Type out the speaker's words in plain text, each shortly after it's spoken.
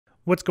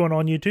What's going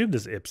on YouTube?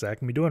 This is Ipsac,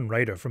 and we're doing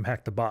Writer from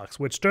HackTheBox,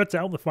 which starts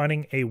out with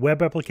finding a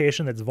web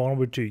application that's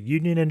vulnerable to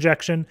Union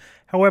Injection.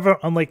 However,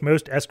 unlike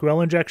most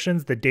SQL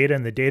injections, the data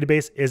in the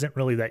database isn't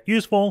really that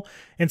useful.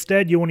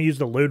 Instead, you want to use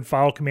the load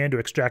file command to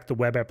extract the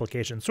web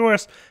application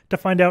source to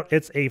find out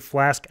it's a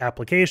Flask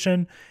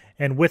application,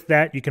 and with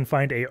that, you can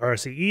find a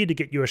RCE to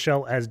get you a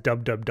shell as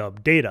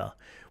www data.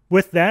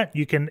 With that,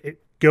 you can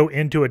go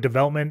into a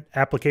development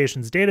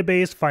applications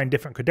database, find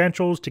different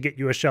credentials to get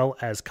you a shell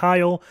as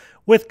Kyle.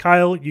 With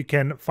Kyle, you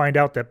can find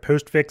out that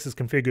postfix is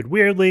configured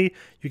weirdly.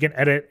 You can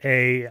edit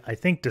a, I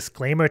think,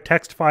 disclaimer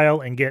text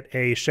file and get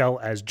a shell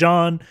as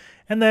John.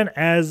 And then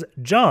as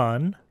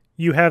John,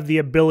 you have the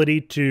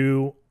ability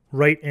to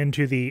write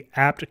into the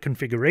apt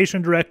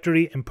configuration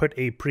directory and put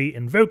a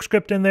pre-invoke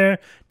script in there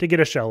to get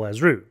a shell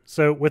as root.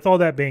 So with all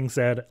that being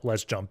said,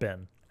 let's jump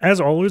in. As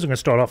always, I'm going to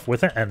start off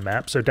with an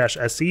nmap, so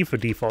 -sc for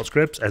default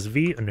scripts,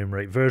 sv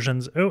enumerate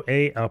versions,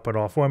 oa output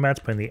all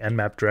formats, put in the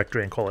nmap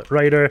directory and call it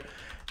writer,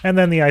 and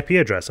then the IP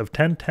address of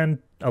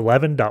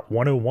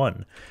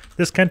 10.10.11.101.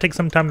 This can take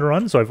some time to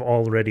run, so I've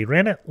already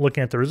ran it.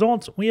 Looking at the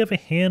results, we have a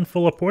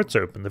handful of ports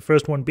open, the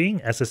first one being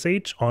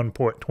SSH on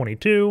port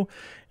 22,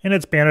 and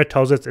its banner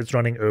tells us it's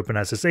running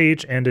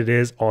OpenSSH, and it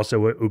is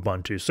also an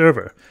Ubuntu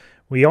server.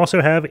 We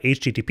also have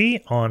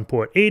HTTP on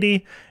port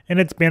 80, and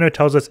its banner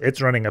tells us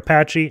it's running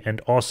Apache and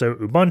also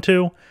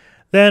Ubuntu.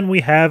 Then we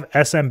have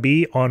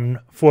SMB on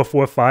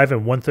 445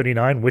 and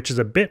 139, which is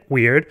a bit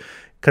weird,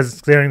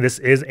 considering this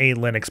is a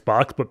Linux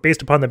box, but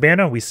based upon the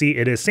banner, we see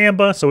it is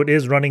Samba, so it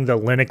is running the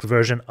Linux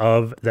version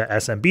of the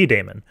SMB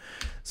daemon.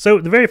 So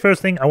the very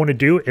first thing I want to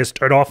do is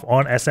start off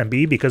on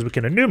SMB because we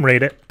can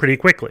enumerate it pretty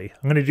quickly.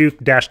 I'm going to do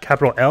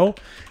 -L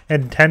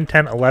and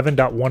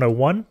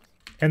 10.10.11.101.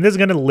 And this is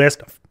going to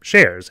list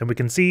shares, and we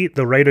can see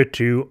the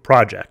writer2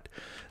 project.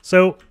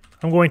 So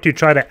I'm going to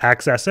try to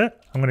access it.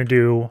 I'm going to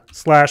do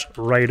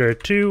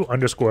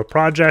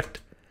 /writer2_project,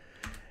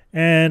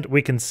 and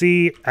we can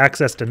see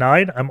access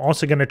denied. I'm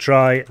also going to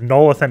try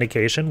null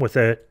authentication with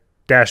a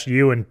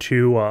 -u and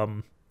two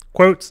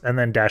quotes, and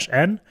then -n.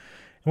 And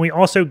we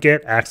also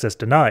get access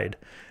denied.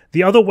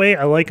 The other way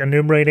I like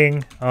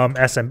enumerating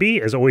SMB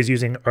is always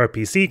using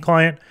RPC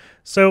client.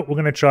 So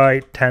we're going to try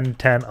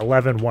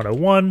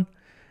 10.10.11.101.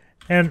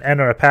 and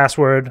enter a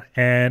password,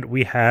 and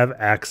we have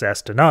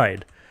access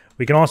denied.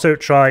 We can also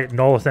try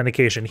null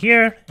authentication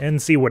here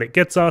and see what it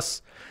gets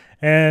us.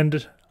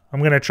 And I'm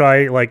going to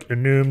try like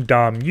enum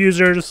dom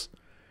users,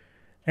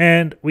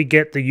 and we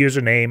get the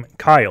username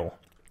Kyle.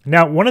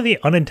 Now, one of the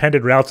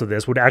unintended routes of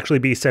this would actually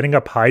be setting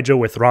up Hydra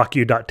with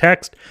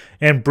rocku.txt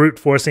and brute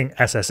forcing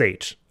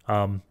SSH.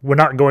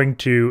 We're not going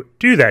to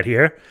do that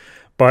here,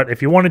 but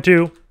if you wanted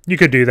to, you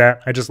could do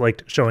that. I just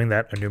liked showing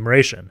that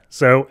enumeration.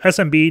 So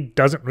SMB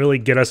doesn't really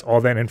get us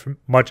all that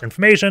much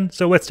information,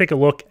 so let's take a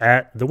look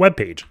at the web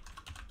page.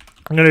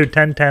 I'm going to do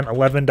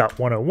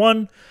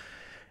 10.10.11.101,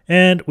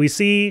 and we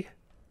see,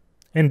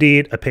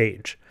 indeed, a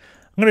page.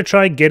 I'm going to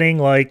try getting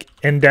like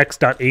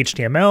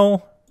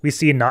index.html. We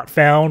see not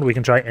found. We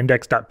can try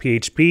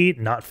index.php,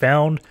 not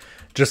found.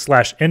 Just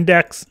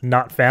 /index,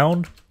 not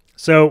found.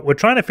 So we're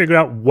trying to figure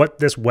out what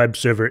this web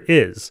server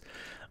is.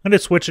 I'm going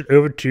to switch it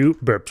over to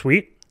Burp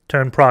Suite.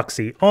 Turn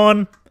proxy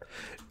on,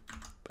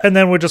 and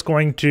then we're just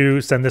going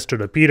to send this to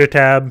the repeater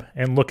tab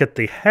and look at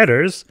the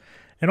headers,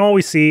 and all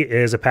we see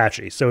is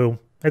Apache. So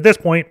at this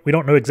point, we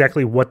don't know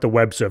exactly what the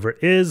web server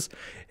is.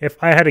 If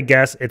I had to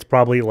guess, it's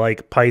probably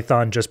like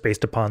Python just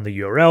based upon the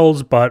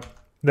URLs, but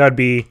that'd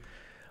be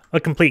a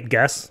complete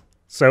guess.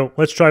 So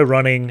let's try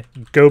running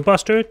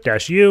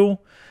gobuster-u.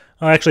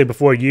 Actually,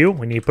 before u,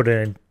 we need to put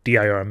it in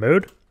dir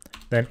mode.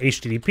 Then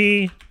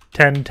HTTP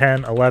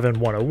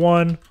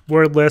 10.10.11.101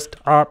 word list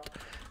opt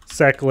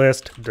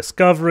seclist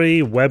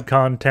discovery web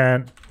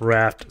content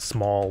raft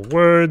small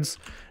words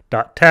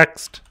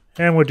 .text,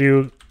 and we'll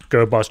do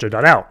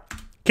gobuster.out.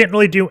 Can't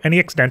really do any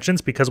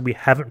extensions because we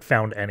haven't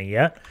found any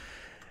yet.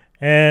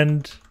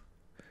 And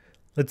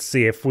let's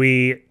see, if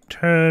we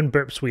turn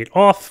Burp Suite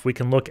off, we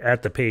can look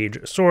at the page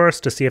source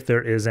to see if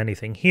there is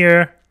anything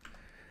here.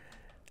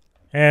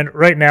 And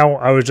right now,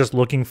 I was just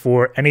looking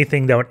for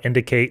anything that would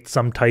indicate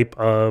some type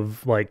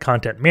of like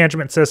content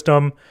management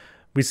system.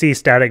 We see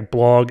static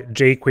blog,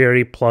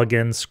 jQuery,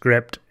 plugin,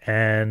 script,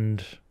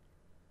 and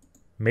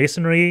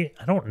masonry.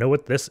 I don't know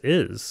what this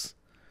is.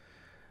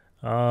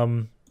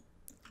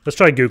 Let's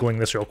try Googling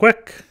this real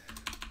quick.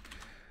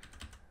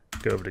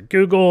 Go over to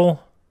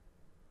Google.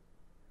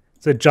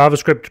 It's a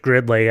JavaScript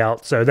grid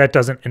layout, so that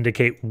doesn't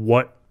indicate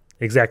what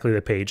exactly the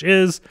page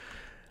is.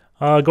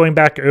 Going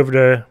back over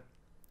to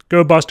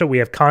GoBuster, we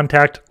have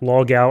contact,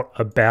 logout,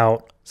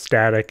 about,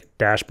 static,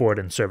 dashboard,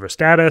 and server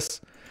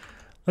status.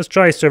 Let's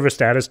try server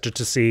status just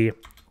to see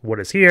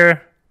what is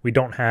here. We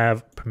don't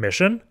have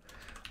permission.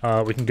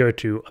 We can go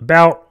to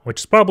about, which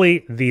is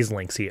probably these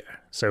links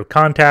here. So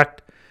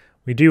contact,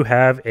 we do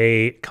have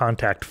a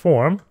contact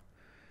form.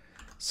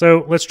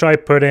 So let's try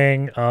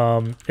putting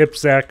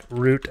ipsec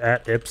root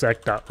at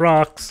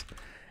ipsec.rocks,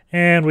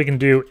 and we can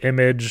do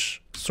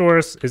image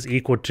source is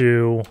equal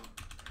to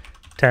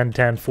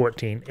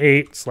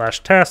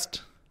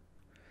 10.10.14.8/test.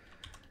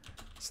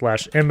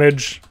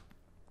 /image.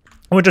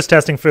 We're just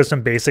testing for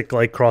some basic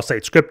like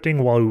cross-site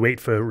scripting while we wait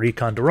for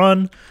recon to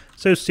run.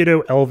 So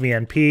sudo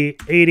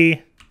lvnp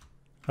 80.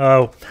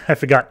 Oh, I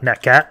forgot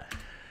netcat.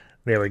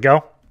 There we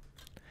go.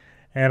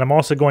 And I'm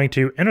also going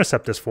to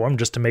intercept this form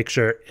just to make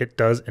sure it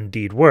does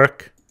indeed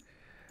work.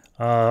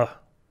 Does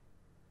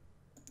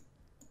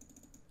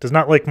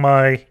not like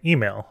my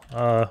email.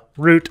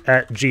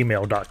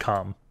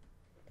 root@gmail.com.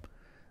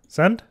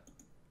 Send.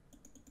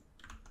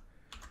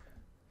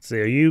 Let's see,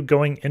 are you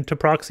going into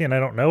proxy and I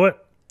don't know it?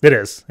 It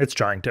is. It's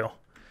trying to.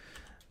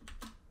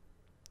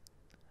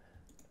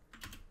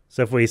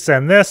 So if we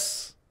send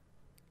this,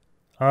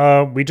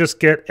 we just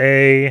get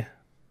a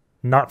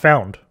not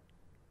found,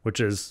 which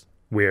is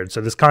weird.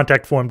 So this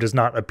contact form does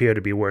not appear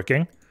to be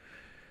working.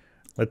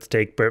 Let's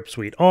take Burp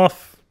Suite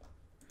off.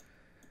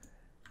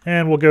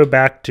 And we'll go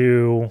back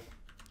to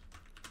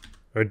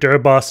our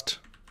dirbust.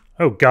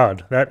 Oh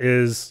god, that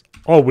is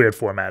all weird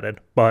formatted.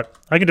 But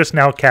I can just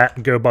now cat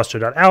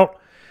gobuster.out,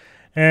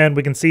 and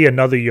we can see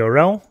another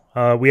URL.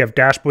 We have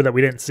dashboard that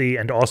we didn't see,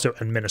 and also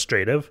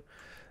administrative.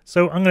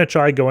 So I'm going to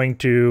try going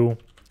to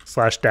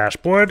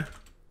 /dashboard.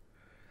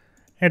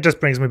 And it just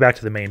brings me back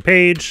to the main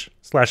page,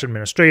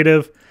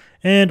 /administrative,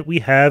 and we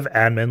have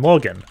admin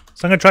login.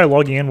 So I'm going to try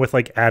logging in with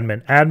like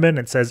admin.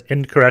 It says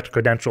incorrect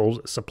credentials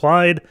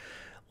supplied.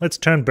 Let's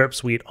turn Burp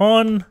Suite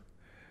on,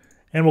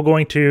 and we're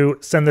going to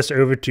send this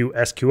over to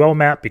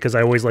SQLMap because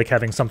I always like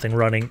having something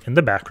running in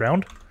the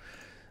background.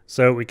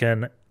 So we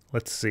can,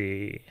 let's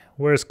see,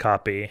 where's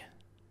copy?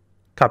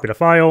 Copy to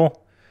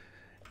file,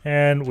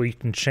 and we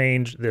can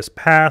change this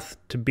path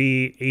to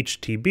be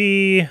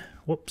HTB,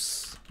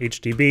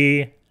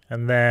 HTB,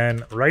 and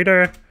then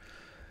writer,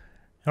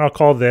 and I'll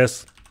call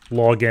this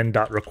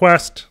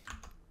login.request.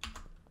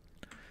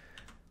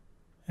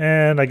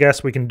 And I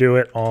guess we can do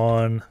it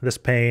on this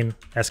pane,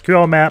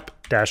 SQLMap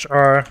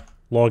 -r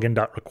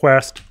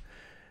login.request.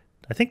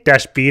 I think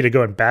 -b to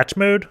go in batch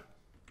mode.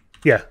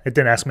 Yeah, it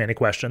didn't ask me any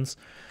questions.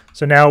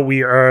 So now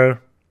we are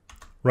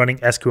running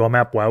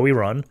SQLMap while we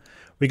run.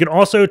 We can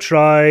also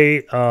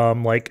try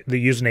like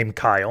the username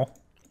Kyle,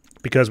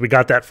 because we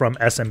got that from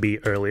SMB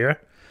earlier.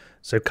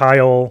 So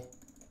Kyle,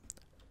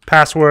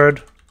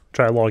 password,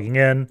 try logging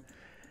in,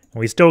 and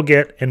we still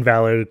get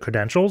invalid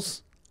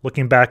credentials.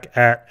 Looking back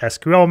at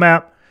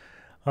SQLMap,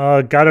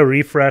 got a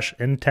refresh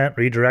intent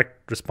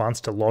redirect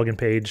response to login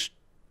page.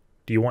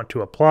 Do you want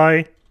to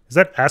apply? Is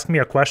that asking me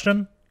a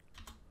question?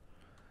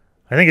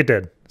 I think it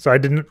did. So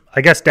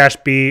I guess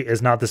 -b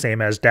is not the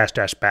same as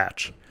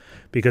 --batch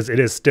because it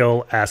is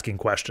still asking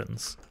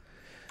questions.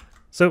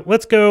 So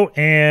let's go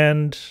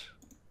and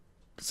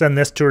send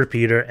this to a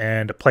repeater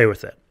and play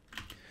with it.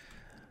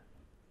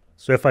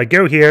 So if I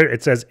go here,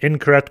 it says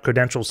incorrect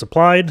credentials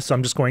supplied. So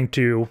I'm just going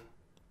to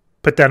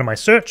put that in my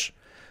search.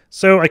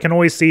 So I can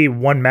always see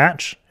one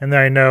match, and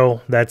then I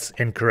know that's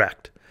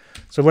incorrect.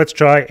 So let's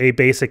try a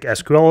basic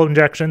SQL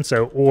injection.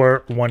 So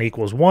or 1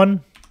 =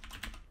 1.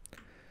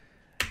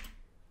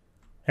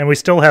 And we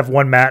still have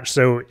one match,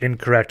 so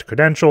incorrect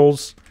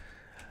credentials.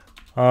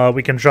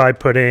 We can try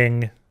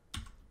putting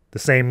the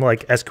same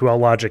like SQL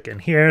logic in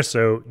here.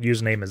 So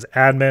username is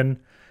admin.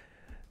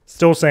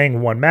 Still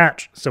saying one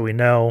match, so we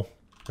know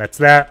that's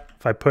that.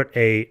 If I put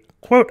a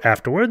quote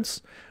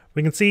afterwards,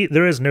 we can see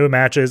there is no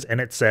matches and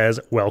it says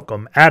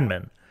welcome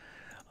admin.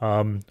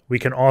 We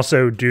can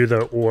also do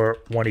the or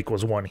 1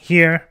 = 1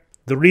 here.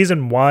 The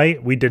reason why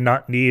we did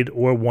not need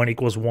or 1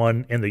 =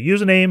 1 in the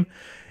username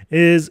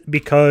is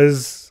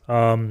because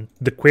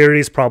the query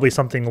is probably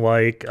something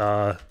like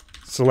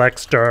select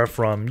star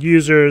from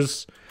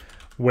users,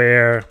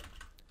 where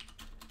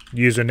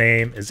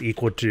username is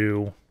equal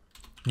to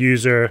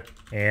user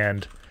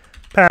and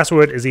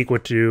password is equal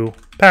to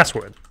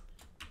password.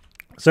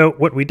 So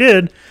what we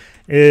did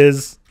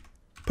is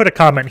put a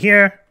comment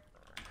here,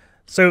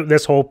 so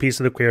this whole piece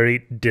of the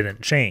query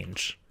didn't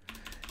change.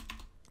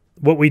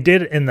 What we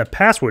did in the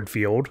password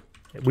field,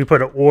 we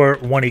put a or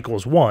 1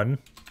 = 1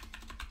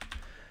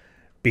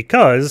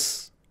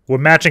 because we're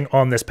matching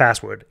on this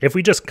password. If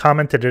we just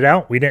commented it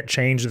out, we didn't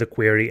change the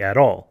query at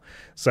all.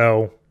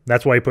 So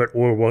that's why I put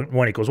or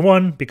 1 =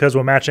 1, because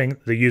we're matching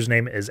the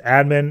username is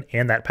admin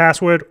and that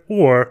password,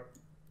 or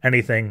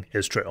anything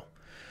is true.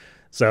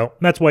 So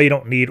that's why you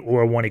don't need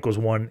or 1 =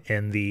 1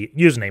 in the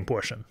username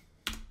portion.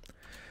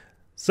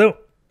 So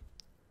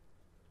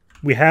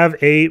we have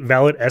a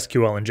valid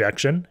SQL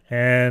injection,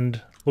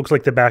 and looks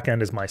like the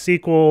backend is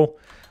MySQL.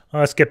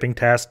 Skipping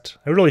test.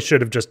 I really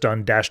should have just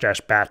done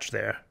 --batch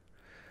there.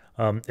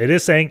 It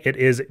is saying it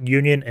is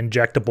Union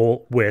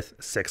Injectable with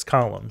 6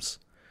 columns.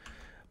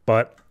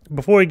 But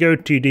before we go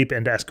too deep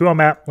into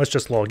SQLMap, let's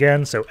just log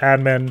in. So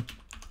admin,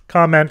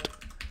 comment,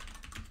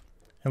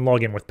 and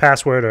log in with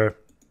password, or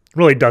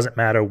really doesn't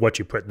matter what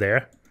you put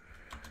there.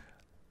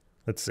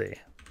 Let's see.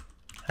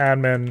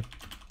 Admin.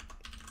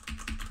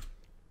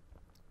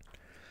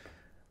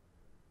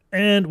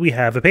 And we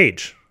have a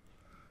page.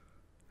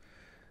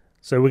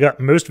 So we got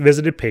most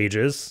visited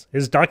pages.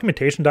 Is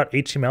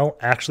documentation.html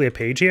actually a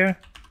page here?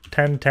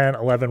 10, 10,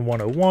 11,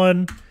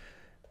 101.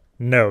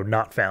 No,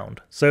 not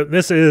found. So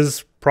this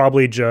is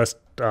probably just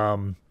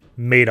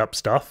made up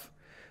stuff.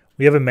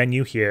 We have a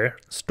menu here,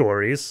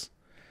 stories,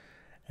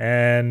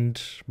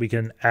 and we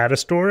can add a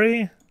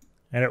story,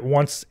 and it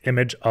wants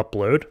image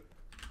upload.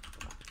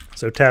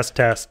 So test,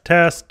 test,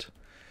 test.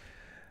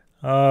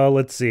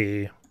 Let's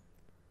see,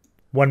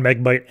 1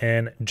 megabyte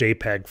in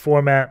JPEG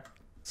format.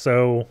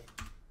 So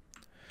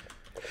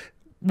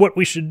what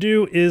we should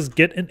do is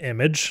get an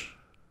image.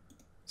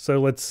 So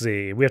let's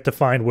see, we have to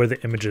find where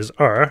the images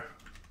are.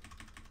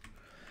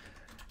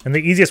 And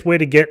the easiest way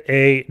to get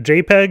a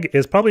JPEG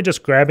is probably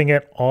just grabbing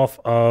it off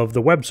of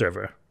the web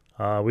server.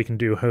 We can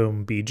do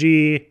home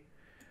BG.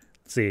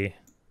 Let's see,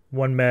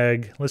 1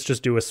 meg. Let's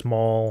just do a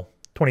small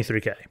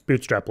 23K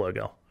Bootstrap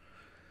logo.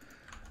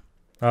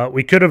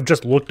 We could have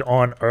just looked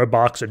on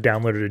Box or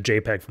downloaded a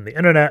JPEG from the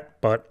internet,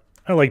 but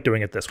I like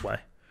doing it this way.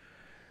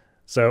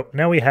 So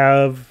now we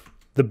have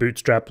the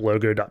Bootstrap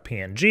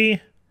logo.png.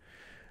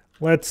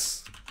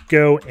 Let's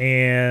go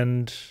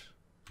and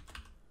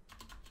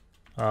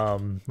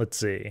let's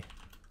see.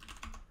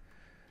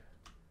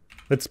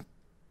 Let's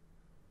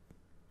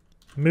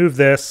move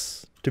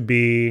this to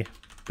be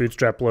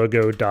Bootstrap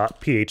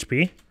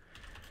logo.php,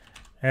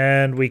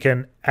 and we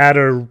can add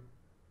a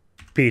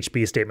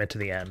PHP statement to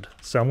the end.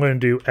 So I'm going to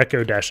do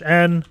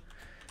echo-n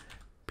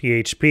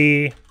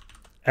PHP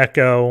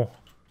echo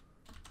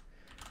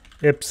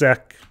ipsec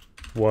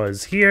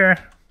was here.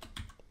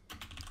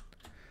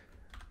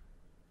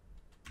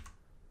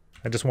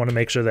 I just want to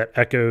make sure that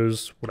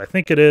echoes what I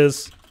think it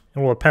is,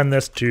 and we'll append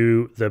this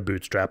to the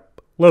Bootstrap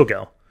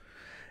logo.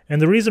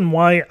 And the reason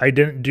why I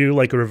didn't do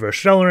like a reverse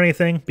shell or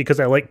anything, because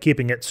I like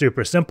keeping it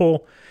super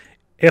simple.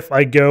 If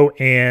I go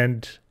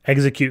and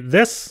execute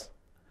this,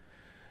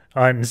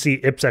 and see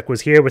ipsec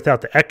was here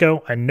without the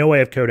echo, I know I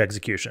have code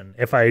execution.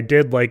 If I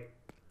did like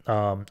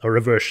a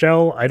reverse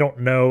shell, I don't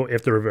know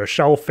if the reverse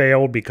shell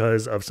failed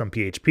because of some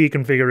PHP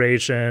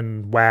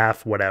configuration,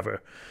 WAF,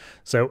 whatever.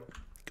 So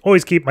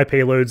always keep my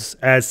payloads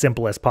as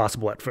simple as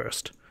possible at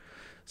first.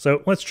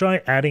 So let's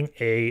try adding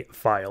a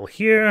file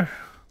here.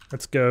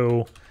 Let's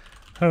go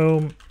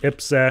home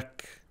ipsec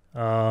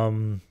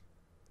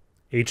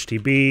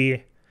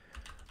HTB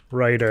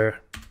writer,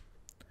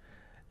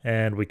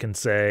 and we can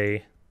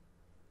say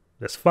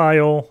this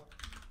file,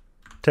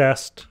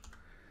 test,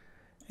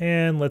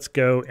 and let's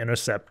go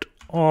intercept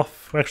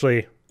off.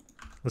 Actually,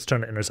 let's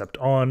turn the intercept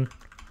on.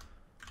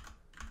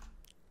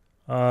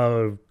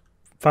 File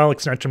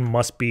extension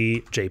must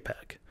be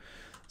JPEG.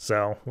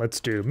 So let's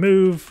do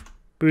move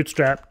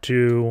bootstrap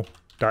to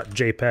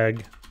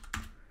 .jpeg.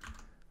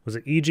 Was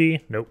it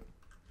EG? Nope.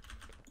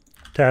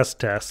 Test,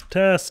 test,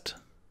 test.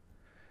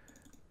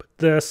 Put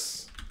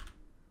this,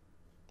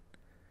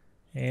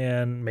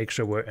 and make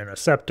sure we're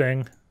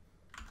intercepting.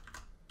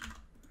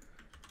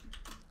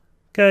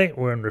 Okay,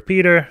 we're in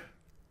repeater,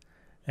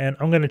 and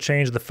I'm going to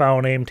change the file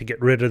name to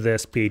get rid of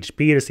this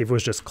PHP to see if it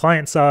was just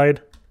client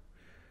side.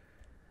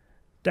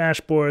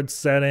 Dashboard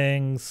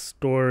settings,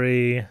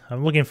 story.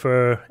 I'm looking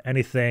for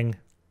anything.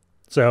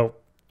 So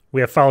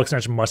we have file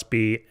extension must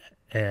be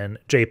in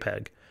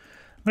JPEG.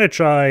 I'm going to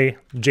try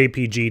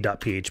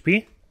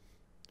jpg.php,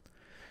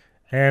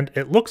 and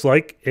it looks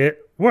like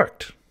it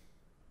worked.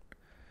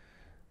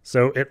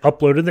 So it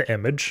uploaded the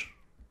image.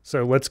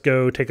 So let's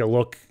go take a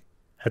look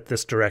at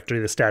this directory,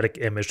 the static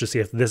image, to see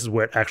if this is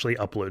where it actually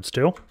uploads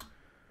to.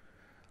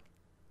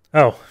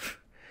 Oh,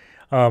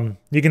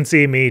 you can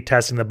see me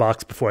testing the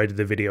box before I did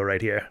the video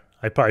right here.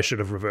 I probably should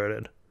have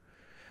reverted,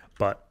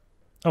 but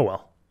oh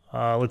well.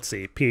 Let's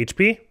see,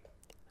 PHP.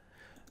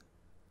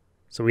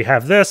 So we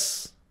have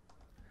this.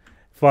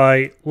 If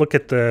I look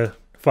at the,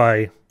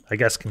 I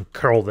guess can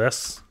curl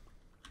this.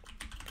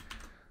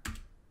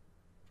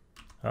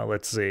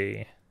 Let's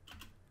see,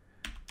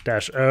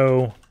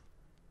 -o.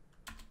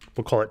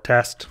 We'll call it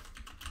test.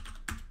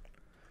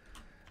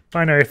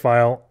 Binary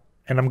file,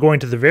 and I'm going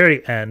to the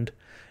very end,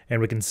 and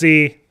we can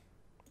see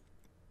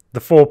the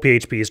full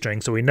PHP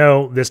string, so we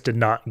know this did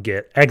not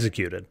get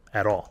executed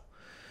at all.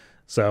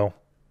 So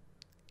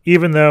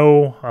even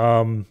though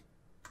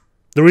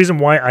the reason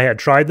why I had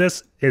tried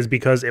this is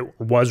because it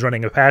was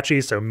running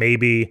Apache, so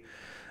maybe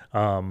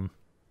it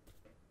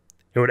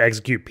would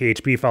execute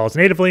PHP files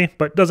natively,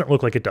 but it doesn't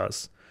look like it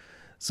does.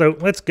 So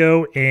let's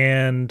go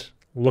and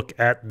look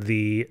at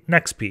the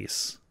next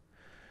piece.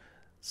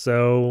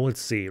 So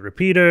let's see,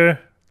 repeater.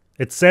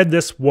 It said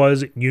this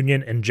was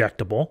Union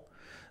Injectable.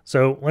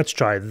 So let's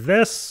try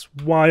this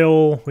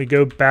while we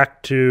go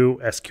back to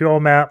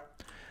SQLMap,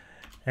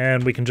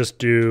 and we can just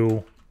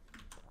do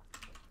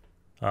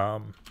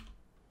 --dump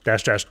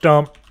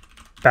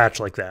batch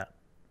like that.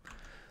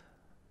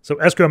 So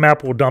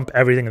SQLMap will dump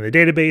everything in the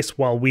database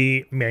while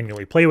we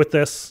manually play with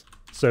this.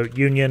 So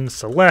union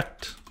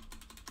select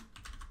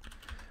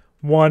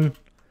 1, and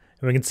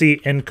we can see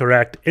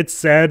incorrect. It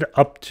said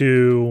up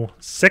to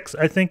 6,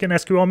 I think, in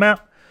SQLMap.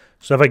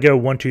 So if I go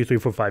 1, 2, 3,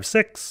 4, 5,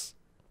 6,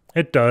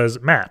 it does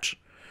match.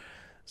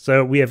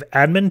 So we have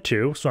admin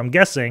 2. So I'm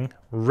guessing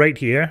right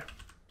here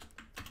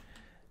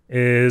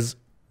is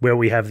where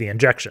we have the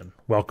injection.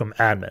 Welcome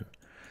admin.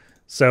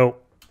 So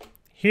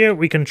here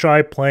we can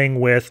try playing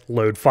with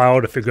load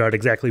file to figure out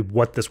exactly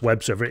what this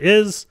web server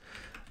is.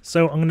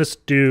 So I'm going to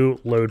do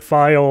load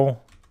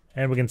file,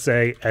 and we can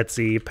say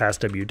etc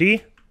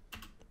passwd.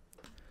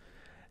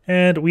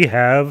 And we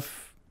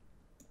have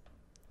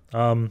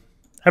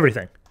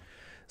everything.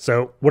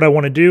 So what I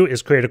want to do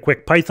is create a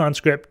quick Python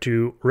script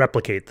to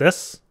replicate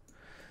this.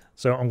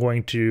 So I'm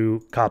going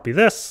to copy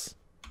this.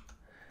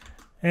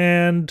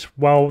 And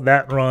while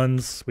that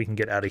runs, we can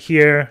get out of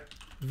here.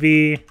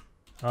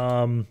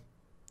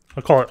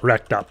 I'll call it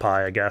rec.py,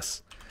 I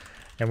guess.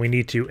 And we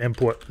need to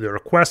import the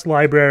request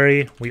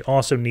library. We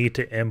also need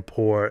to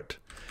import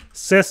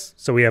sys.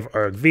 So we have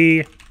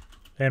argv.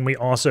 And we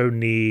also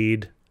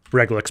need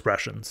regular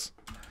expressions.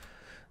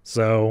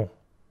 So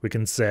we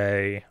can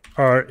say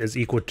r is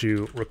equal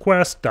to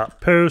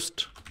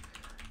request.post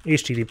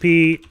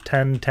http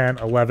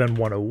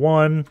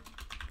 10.10.11.101,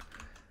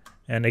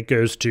 and it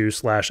goes to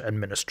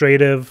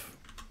 /administrative,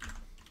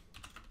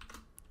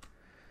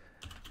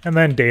 and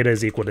then data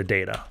is equal to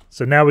data.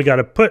 So now we got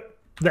to put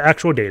the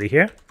actual data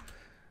here.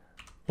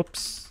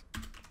 Whoops.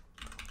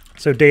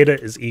 So data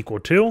is equal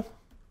to,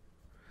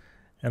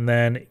 and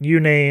then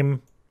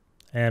uname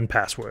and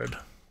password.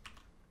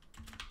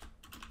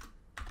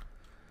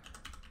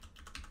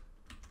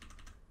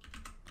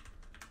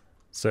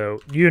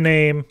 So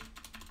uname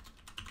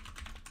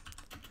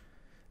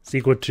is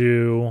equal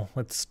to,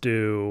 let's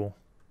do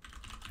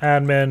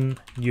admin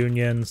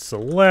union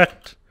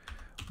select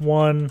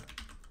one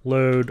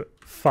load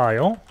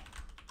file.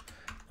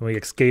 And we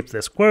escape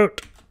this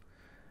quote,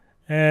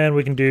 and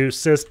we can do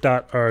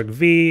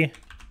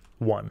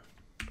sys.argv1.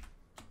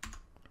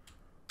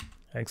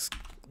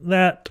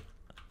 That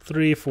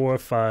 3, 4,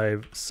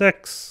 5,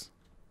 6.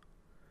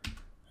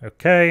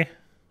 Okay,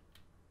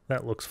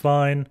 that looks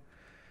fine.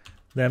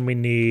 Then we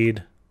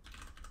need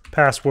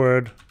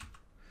password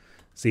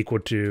is equal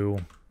to,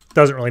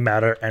 doesn't really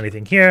matter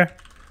anything here.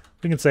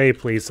 We can say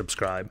please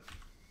subscribe.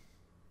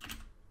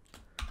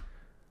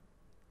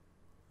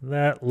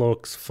 That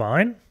looks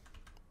fine.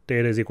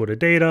 Data is equal to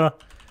data.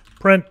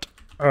 Print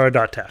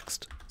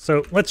r.text.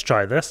 So let's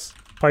try this.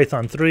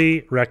 Python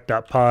 3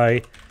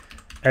 rec.py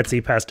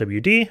etc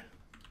passwd.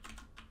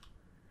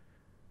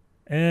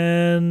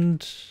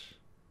 And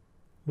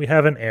we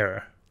have an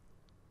error.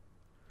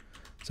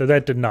 So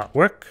that did not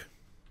work.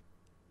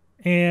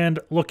 And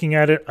looking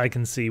at it, I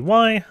can see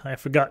why. I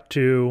forgot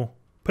to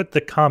put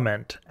the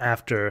comment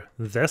after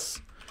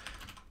this.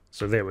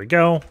 So there we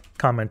go.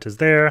 Comment is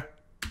there.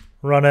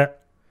 Run it.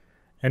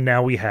 And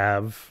now we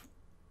have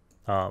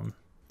not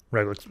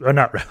regular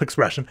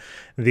expression,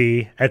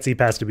 the etc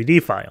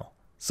passwd file.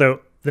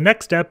 So the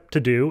next step to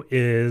do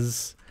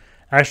is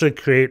actually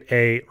create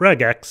a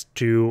regex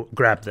to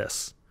grab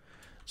this.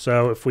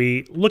 So if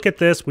we look at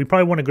this, we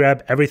probably want to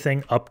grab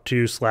everything up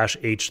to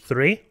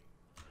 /h3.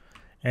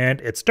 And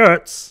it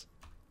starts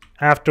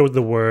after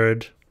the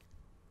word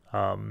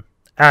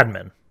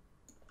admin.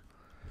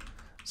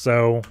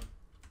 So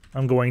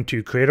I'm going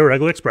to create a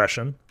regular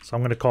expression. So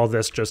I'm going to call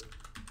this just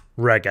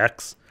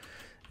regex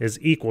is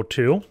equal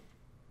to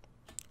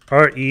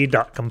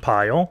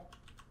re.compile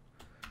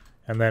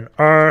and then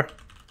r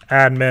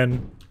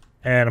admin,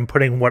 and I'm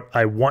putting what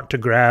I want to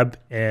grab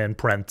in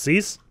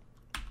parentheses.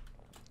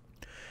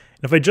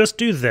 And if I just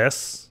do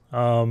this,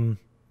 I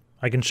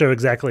can show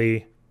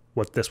exactly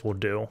what this will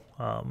do.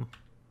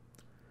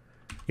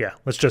 Yeah,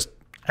 let's just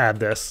add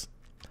this.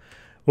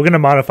 We're going to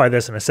modify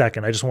this in a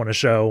second. I just want to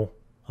show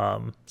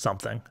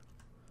something.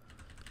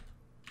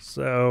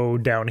 So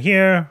down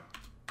here,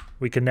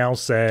 we can now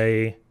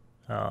say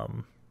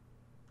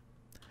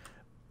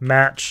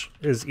match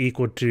is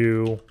equal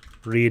to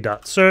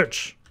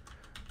re.search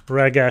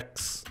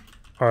regex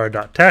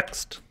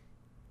r.text,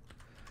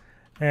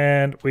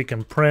 and we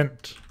can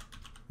print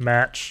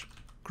match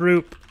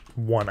group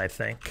 1, I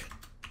think.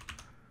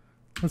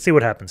 Let's see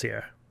what happens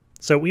here.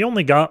 So we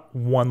only got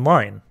one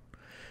line,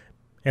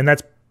 and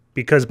that's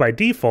because by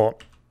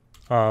default,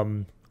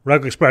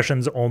 regular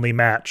expressions only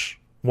match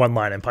one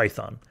line in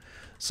Python.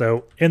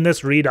 So in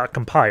this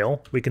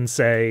re.compile, we can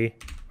say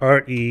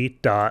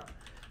re.all,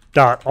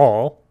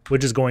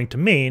 which is going to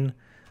mean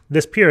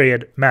this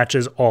period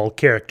matches all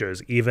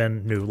characters,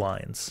 even new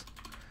lines.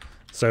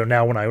 So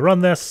now when I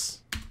run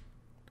this,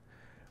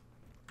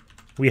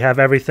 we have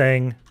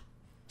everything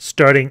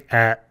starting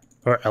at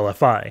our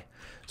LFI.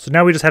 So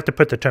now we just have to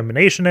put the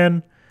termination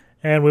in,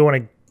 and we want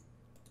to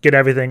get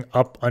everything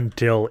up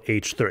until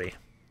H3.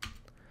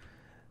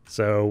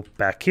 So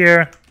back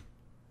here,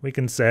 we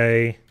can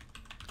say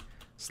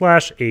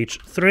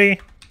 /H3,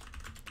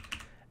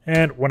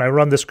 and when I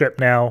run the script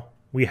now,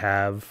 we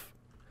have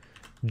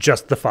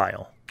just the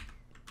file.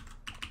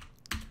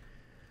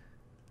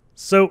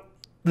 So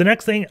the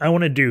next thing I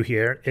want to do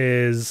here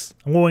is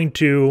I'm going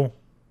to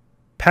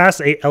pass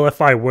a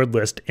LFI word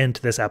list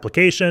into this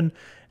application,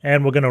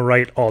 and we're going to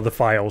write all the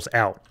files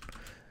out.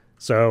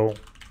 So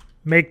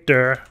make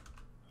dir,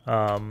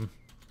 I'll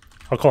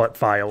call it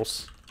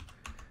files.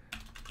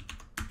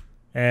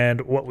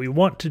 And what we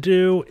want to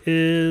do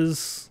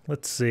is,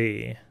 let's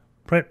see,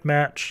 print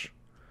match.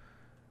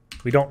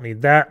 We don't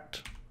need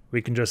that.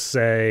 we can just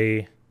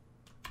say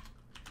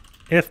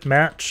if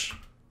match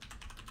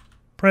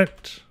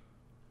print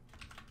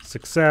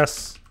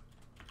success,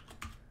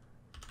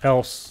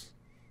 else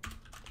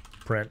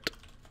print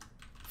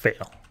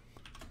fail.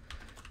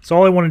 So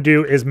all I want to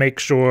do is make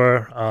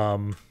sure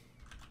I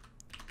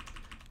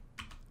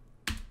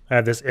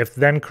have this if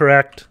then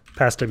correct,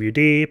 pass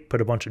WD,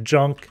 put a bunch of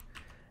junk,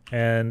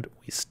 and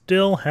we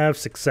still have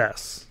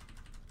success.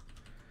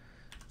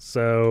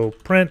 So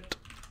print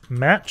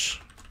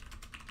match.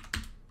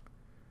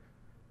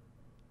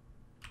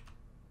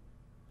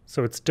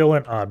 So it's still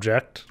an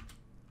object.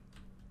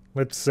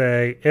 Let's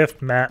say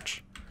if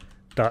match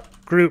dot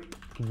group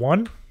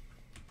 1.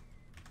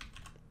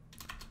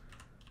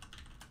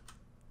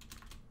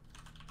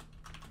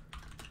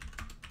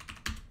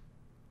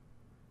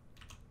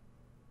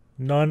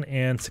 None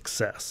and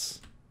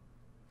success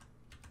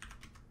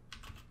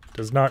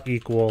does not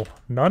equal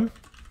none.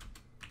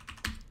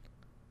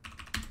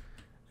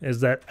 Is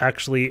that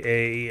actually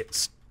a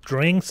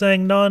string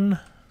saying none?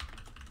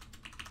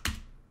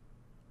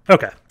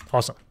 Okay,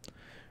 awesome.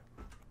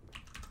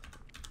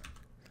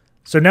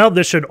 So now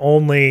this should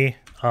only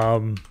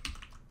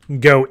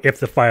go if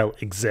the file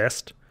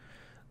exists.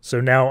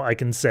 So now I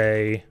can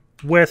say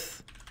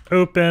with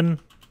open,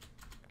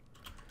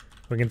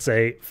 we can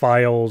say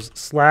files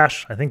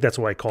slash, I think that's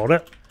what I called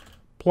it,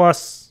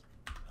 plus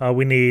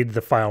we need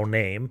the file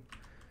name.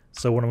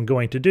 So what I'm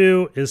going to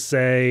do is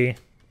say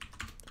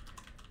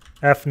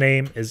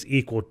fname is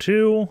equal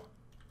to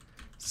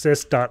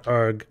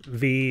sys.arg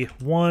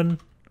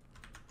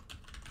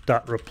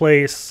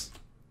v1.replace.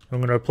 I'm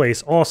going to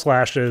replace all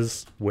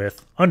slashes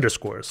with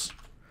underscores.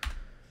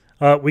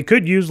 We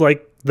could use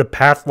like the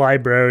path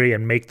library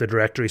and make the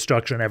directory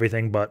structure and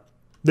everything, but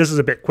this is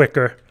a bit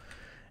quicker.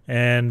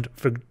 And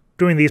for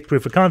doing these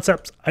proof of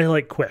concepts, I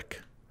like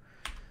quick.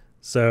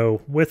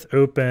 So with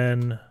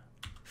open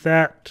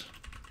that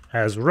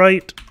as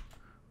right,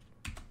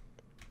 you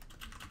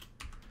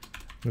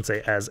can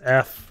say as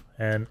f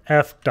and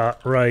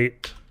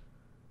f.write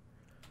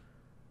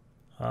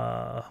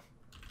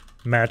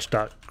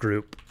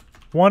match.group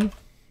 1.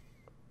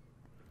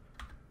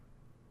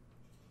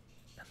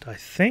 And I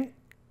think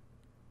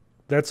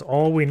that's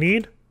all we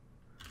need.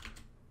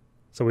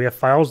 So we have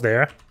files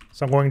there.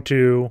 So I'm going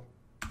to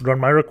run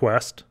my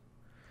request.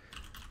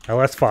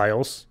 ls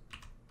files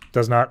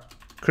does not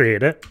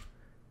create it.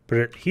 Put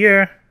it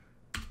here.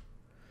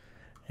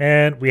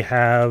 And we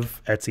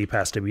have etc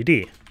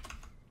passwd.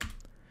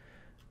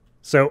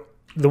 So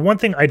the one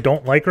thing I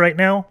don't like right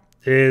now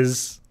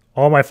is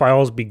all my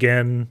files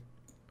begin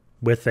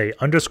with a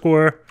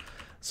underscore.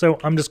 So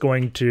I'm just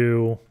going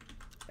to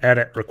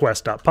edit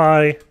request.py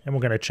and we're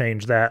going to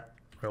change that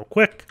real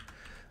quick.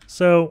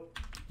 So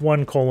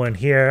 1: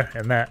 here,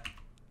 and that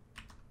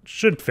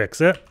should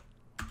fix it.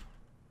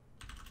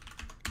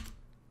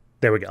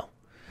 There we go.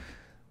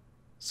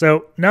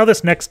 So now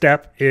this next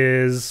step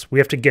is we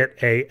have to get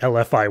a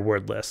LFI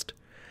word list.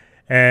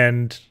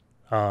 And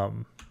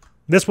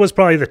this was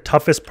probably the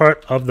toughest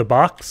part of the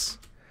box.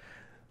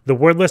 The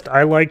word list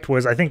I liked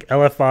was, I think,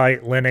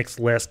 LFI Linux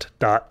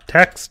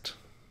list.text.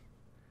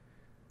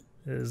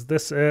 Is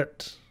this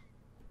it?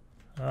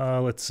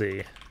 Let's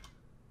see.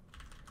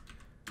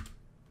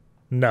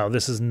 No,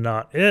 this is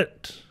not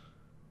it.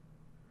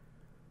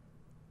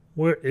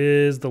 Where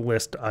is the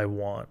list I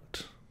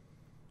want?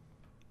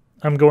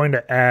 I'm going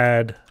to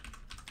add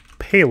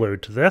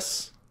payload to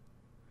this.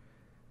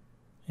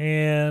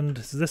 And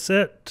is this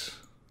it?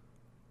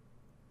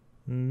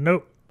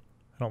 Nope,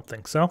 I don't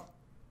think so.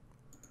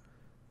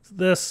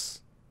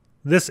 This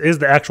is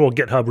the actual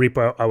GitHub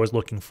repo I was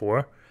looking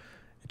for.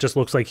 It just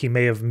looks like he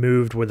may have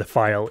moved where the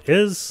file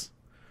is.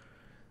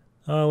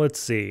 Let's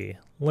see,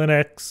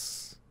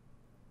 Linux.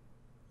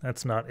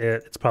 That's not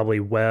it. It's probably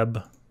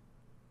web.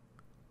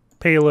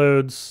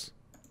 Payloads,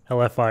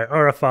 LFI,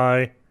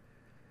 RFI,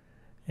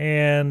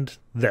 and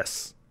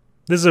this.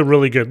 This is a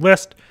really good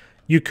list.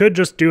 You could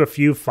just do a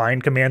few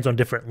find commands on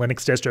different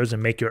Linux distros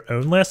and make your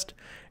own list.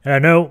 And I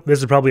know this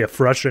is probably a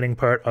frustrating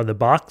part of the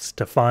box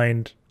to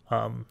find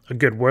a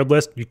good word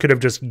list. You could have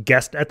just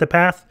guessed at the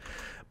path,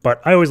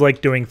 but I always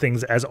like doing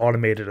things as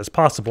automated as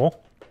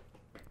possible.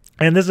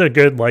 And this is a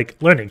good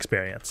learning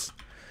experience.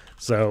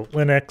 So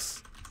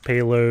Linux,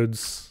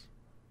 payloads,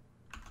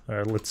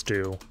 let's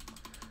do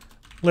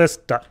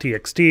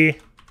list.txt,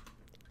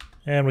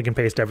 and we can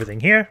paste everything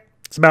here.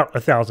 It's about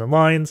 1,000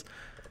 lines.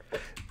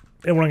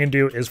 And what I'm going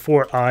to do is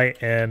for I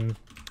in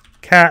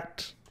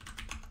cat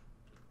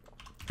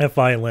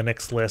fi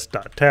linux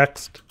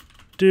list.text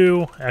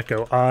do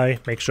echo I,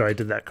 make sure I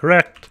did that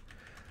correct.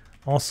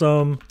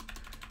 Awesome.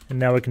 And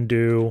now we can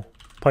do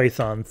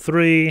python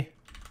 3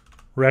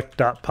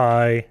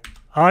 rec.py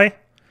I.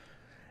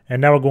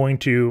 And now we're going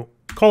to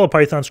call a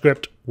Python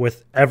script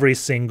with every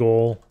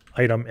single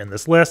item in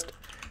this list.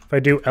 If I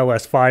do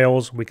ls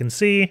files, we can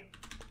see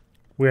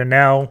we're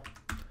now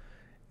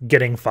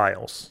getting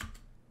files.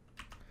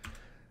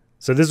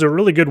 So this is a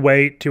really good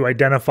way to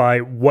identify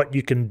what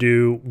you can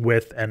do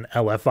with an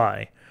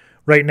LFI.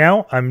 Right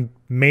now, I'm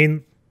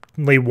mainly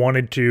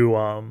wanted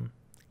to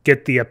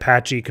get the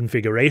Apache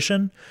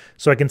configuration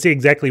so I can see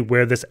exactly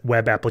where this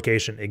web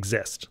application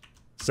exists.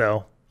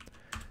 So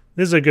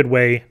this is a good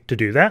way to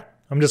do that.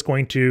 I'm just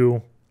going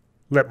to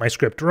let my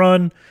script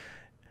run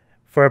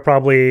for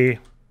probably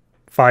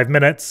 5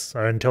 minutes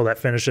or until that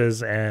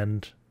finishes.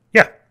 And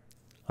yeah,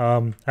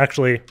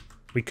 actually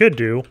we could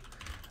do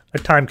a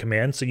time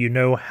command so you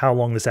know how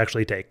long this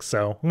actually takes.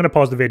 So I'm going to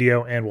pause the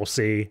video and we'll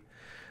see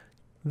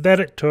that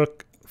it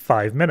took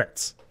 5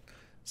 minutes.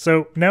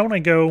 So now when I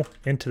go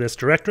into this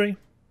directory,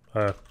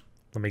 let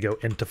me go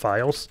into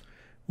files,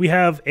 we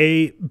have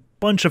a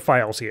bunch of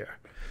files here.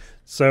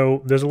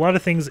 So there's a lot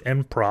of things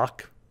in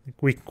proc.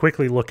 We can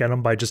quickly look at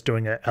them by just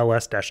doing a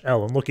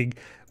ls-l and looking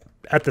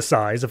at the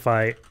size. If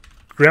I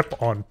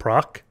grep on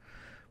proc,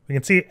 we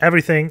can see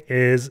everything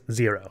is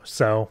 0.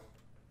 So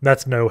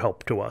that's no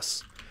help to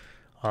us.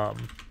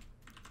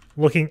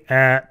 Looking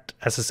at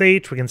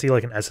SSH, we can see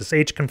like an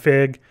SSH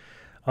config.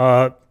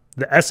 The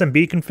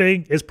SMB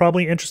config is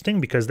probably interesting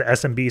because the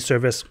SMB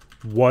service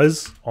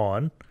was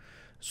on.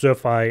 So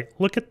if I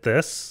look at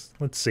this,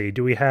 let's see,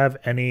 do we have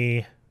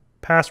any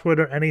password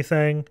or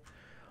anything?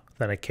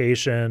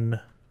 Authentication.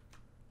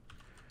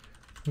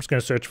 I'm just going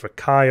to search for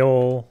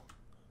Kyle.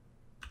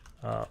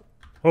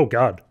 Oh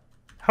God,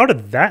 how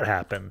did that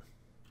happen?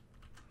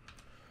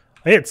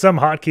 I hit some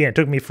hotkey and it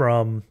took me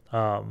from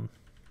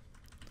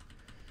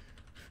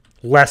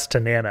less to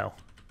nano.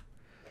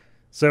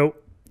 So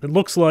it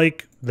looks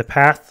like the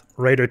path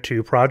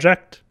writer2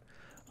 project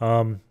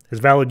is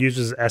valid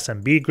users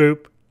SMB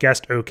group,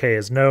 guessed OK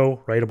is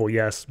no, writable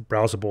yes,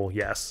 browsable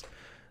yes.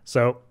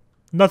 So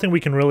nothing we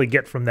can really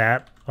get from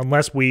that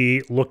unless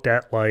we looked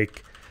at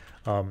like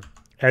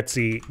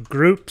Etsy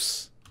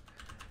groups,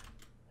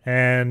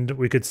 and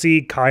we could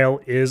see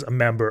Kyle is a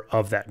member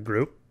of that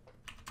group.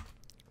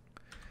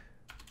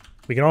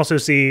 We can also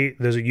see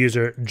there's a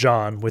user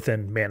John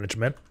within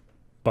management,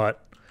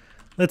 but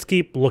let's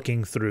keep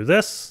looking through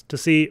this to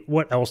see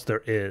what else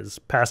there is.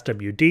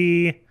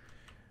 PassWD.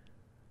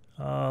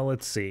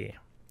 Let's see.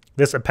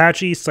 This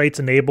Apache sites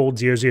enabled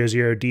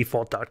 000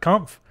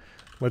 default.conf.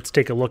 Let's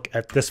take a look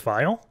at this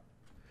file.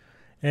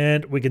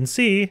 And we can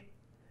see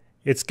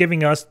it's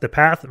giving us the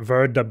path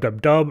var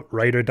www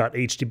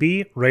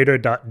writer.htb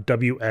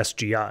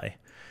writer.wsgi.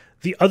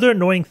 The other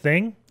annoying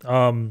thing,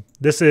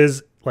 this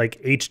is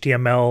like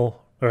HTML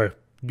or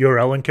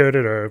URL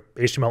encoded or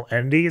HTML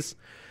entities.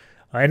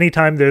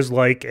 Anytime there's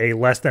like a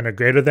less than or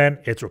greater than,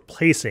 it's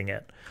replacing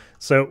it.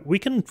 So we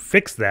can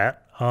fix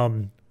that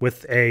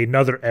with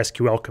another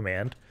SQL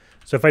command.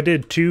 So if I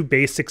did to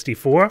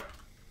base64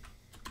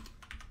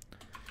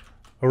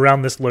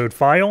 around this load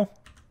file,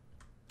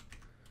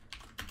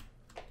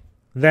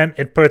 then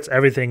it puts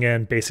everything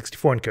in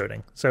base64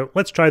 encoding. So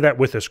let's try that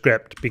with a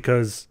script,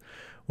 because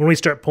when we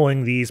start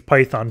pulling these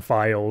Python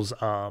files,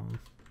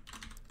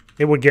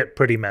 it would get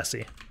pretty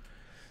messy.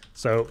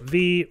 So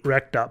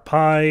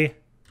vrec.py,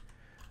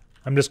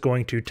 I'm just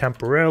going to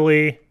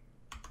temporarily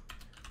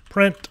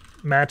print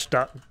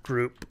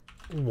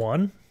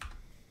match.group1.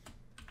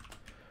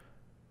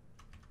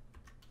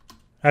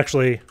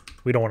 Actually,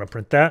 we don't want to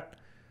print that.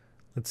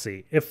 Let's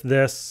see, if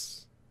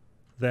this,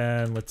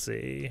 then let's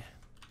see,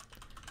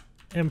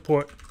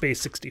 import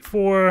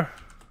base64,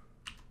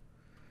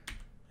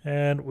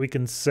 and we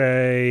can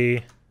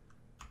say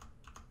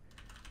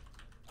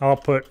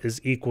output is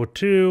equal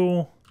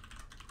to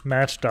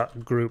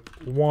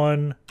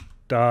match.group1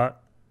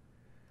 dot,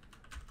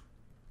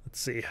 let's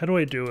see, how do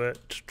I do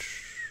it?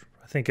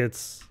 I think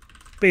it's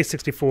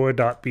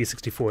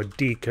base64.b64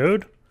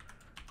 decode,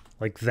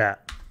 like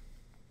that.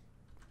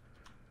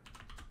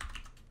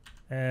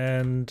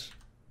 And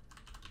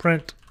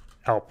print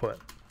output.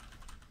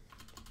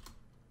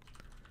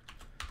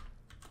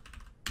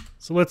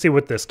 So let's see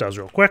what this does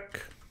real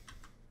quick.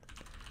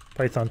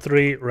 Python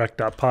 3 rec.py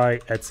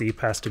etsy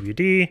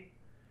passwd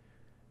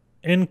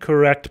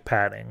incorrect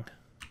padding.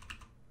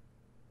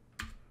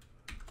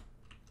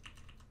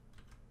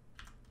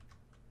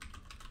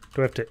 Do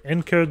I have to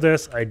encode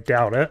this? I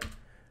doubt it.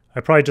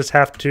 I probably just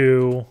have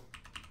to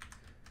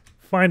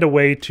find a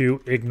way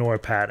to ignore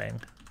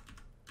padding.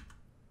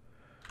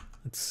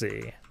 Let's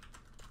see.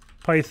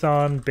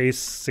 Python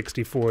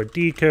base64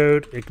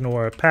 decode,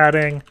 ignore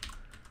padding.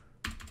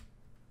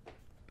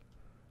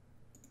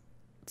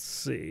 Let's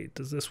see,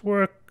 does this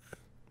work?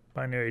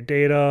 Binary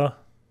data.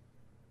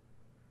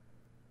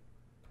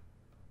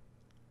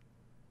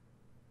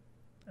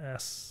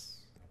 S.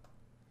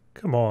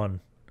 Come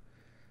on.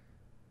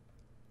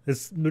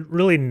 It's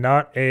really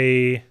not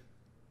a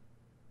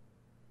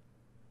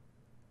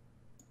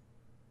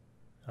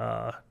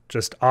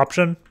just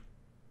option.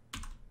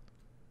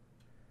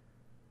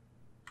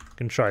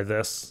 Can try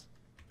this.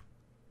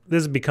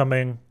 This is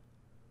becoming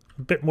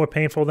a bit more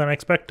painful than I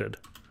expected.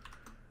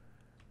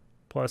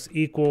 Plus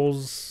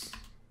equals,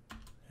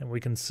 and we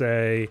can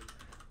say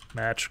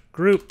match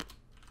group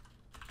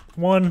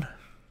 1.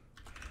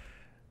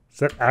 Is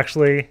that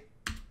actually,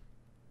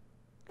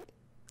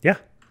 yeah,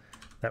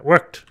 that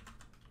worked.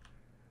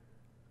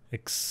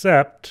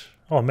 Except,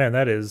 oh man,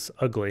 that is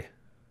ugly.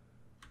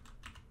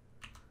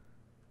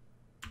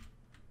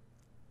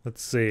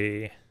 Let's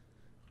see.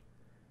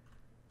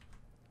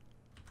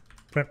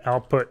 Print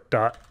output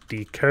dot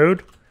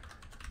decode.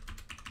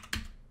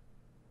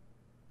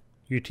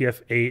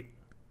 UTF-8.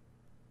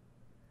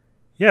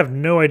 You have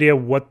no idea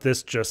what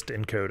this just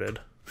encoded.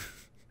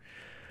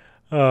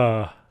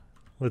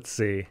 Let's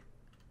see.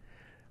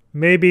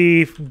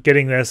 Maybe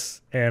getting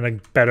this in a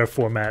better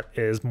format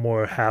is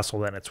more hassle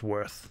than it's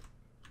worth.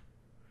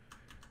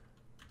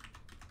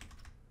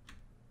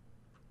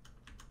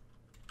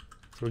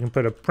 So we can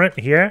put a print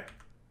here.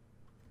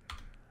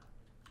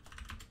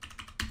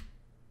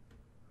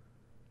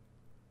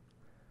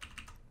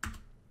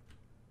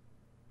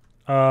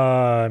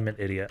 I'm an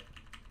idiot.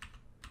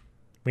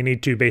 We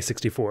need two base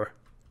 64.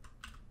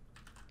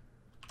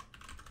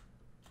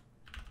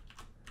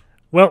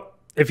 Well,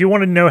 if you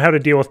want to know how to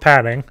deal with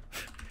padding,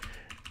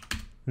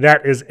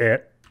 that is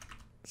it.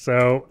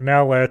 So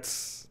now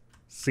let's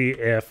see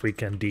if we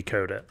can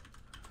decode it.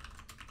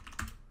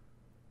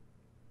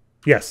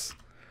 Yes.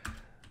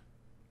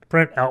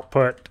 Print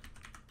output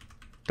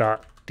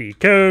dot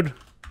decode.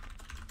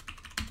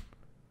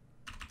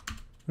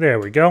 There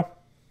we go.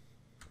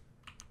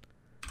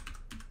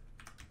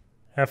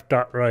 F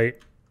dot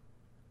write.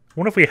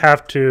 What if we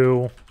have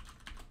to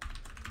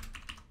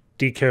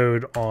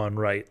decode on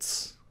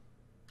writes?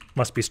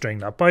 Must be string,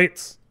 not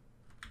bytes.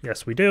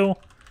 Yes, we do.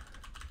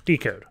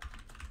 Decode.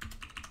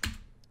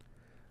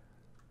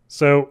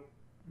 So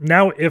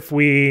now if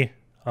we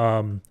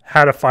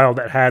had a file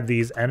that had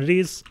these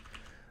entities,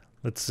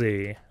 let's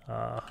see,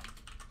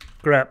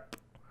 grep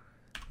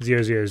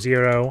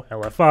 000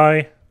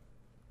 LFI,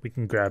 we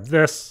can grab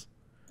this.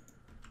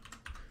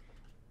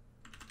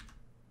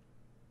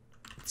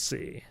 Let's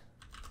see,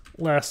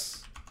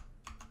 less.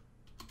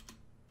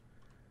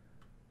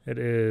 It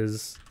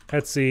is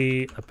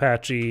Etsy,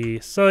 Apache,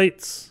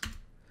 sites.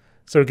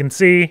 So we can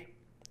see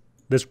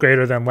this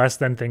greater than less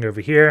than thing over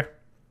here.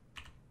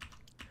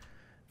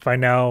 If I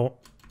now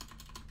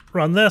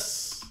run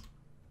this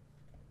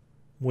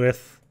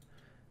with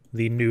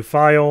the new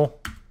file,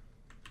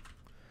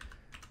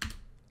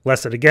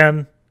 less it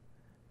again,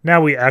 now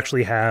we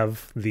actually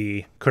have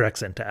the correct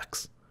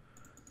syntax.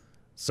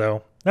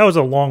 So that was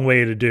a long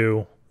way to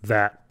do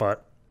that,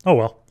 but oh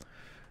well.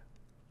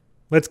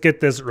 Let's get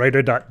this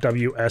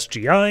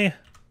writer.wsgi.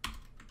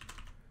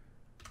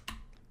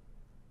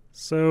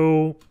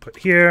 So put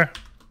here,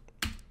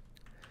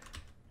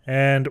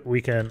 and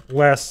we can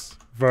less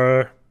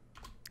var,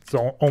 it's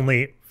the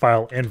only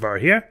file in var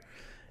here.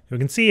 We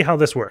can see how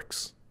this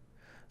works.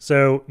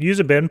 So use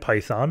a bin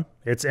Python.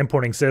 It's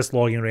importing sys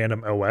logging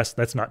random OS.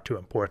 That's not too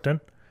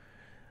important.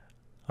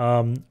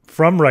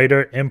 From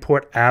writer,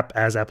 import app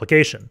as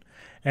application.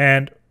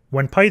 And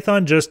when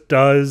Python just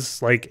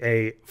does like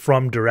a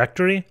from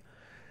directory,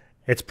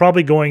 it's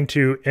probably going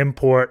to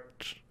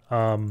import,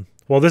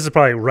 well, this is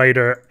probably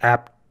writer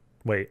app.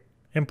 Wait,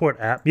 import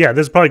app. Yeah,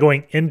 this is probably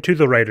going into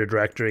the writer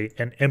directory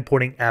and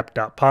importing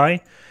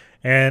app.py.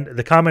 And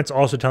the comment's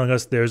also telling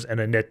us there's an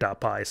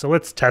init.py. So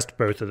let's test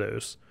both of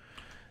those.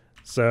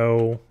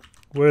 So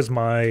where's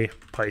my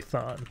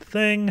Python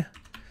thing?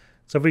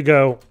 So if we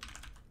go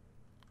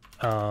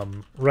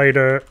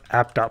writer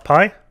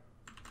app.py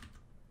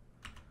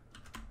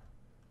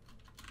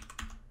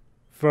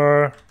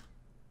for,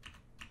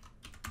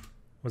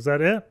 was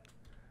that it?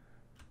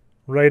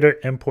 Writer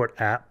import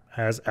app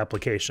as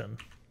application.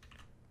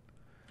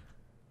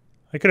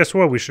 I could have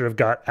swore we should have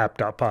got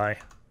app.py. I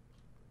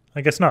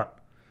guess not.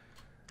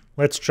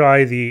 Let's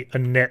try the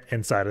init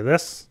inside of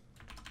this.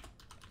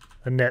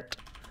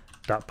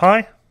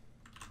 Init.py.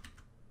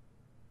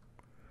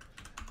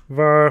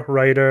 Var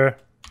writer.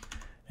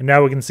 And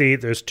now we can see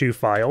there's two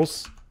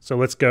files. So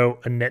let's go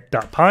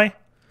init.py.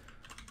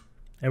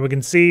 And we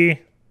can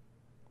see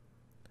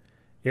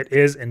it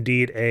is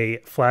indeed a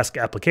Flask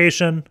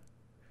application.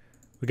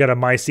 We got a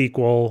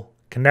MySQL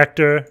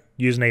connector,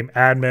 username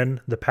admin.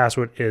 The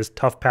password is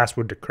tough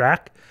password to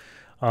crack.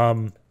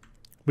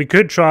 We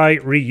could try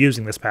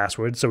reusing this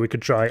password. So we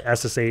could try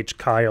SSH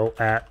Kyle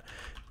at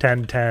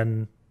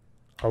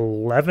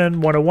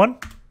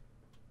 10.10.11.101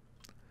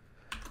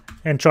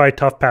 and try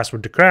tough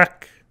password to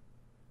crack.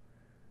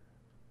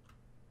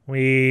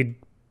 We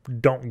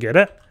don't get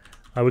it.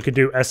 We could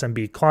do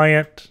SMB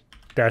client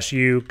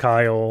 -u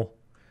Kyle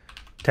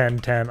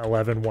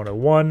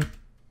 10.10.11.101.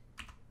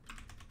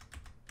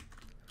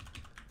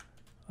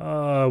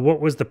 What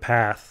was the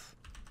path?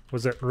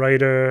 Was it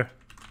writer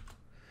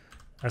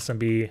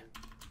SMB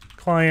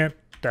client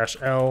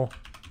 -l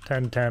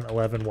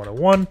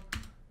 10.10.11.101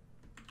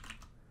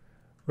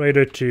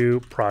 writer to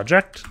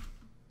project?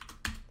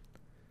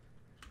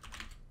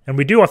 And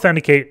we do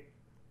authenticate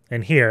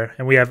in here,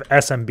 and we have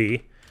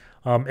SMB.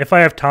 If I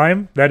have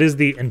time, that is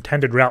the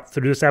intended route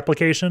through this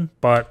application,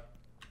 but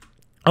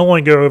I'll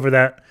only go over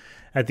that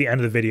at the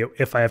end of the video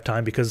if I have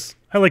time, because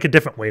I like a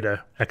different way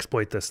to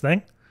exploit this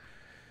thing.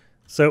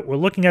 So we're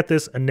looking at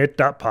this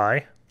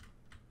init.py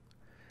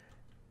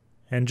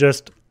and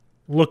just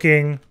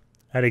looking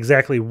at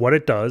exactly what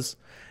it does.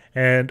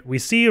 And we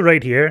see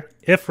right here,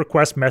 if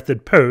request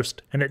method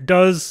post, and it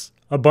does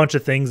a bunch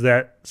of things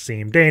that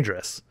seem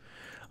dangerous.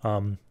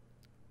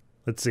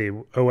 Let's see,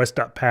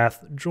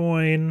 os.path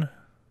join.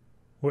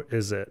 What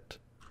is it?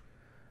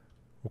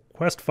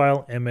 Request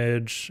file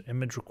image,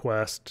 image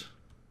request,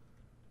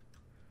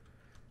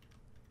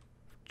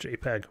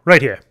 JPEG,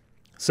 right here.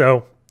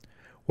 So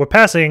we're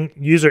passing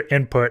user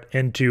input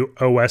into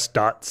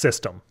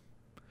os.system.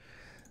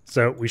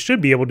 So we should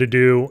be able to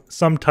do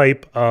some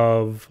type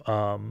of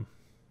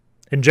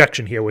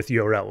injection here with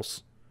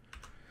URLs.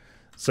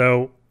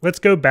 So let's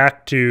go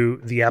back to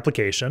the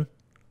application.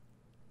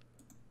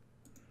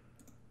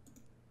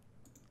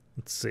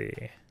 Let's see.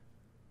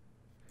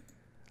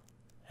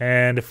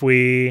 And if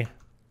we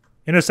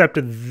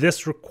intercepted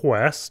this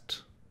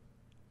request,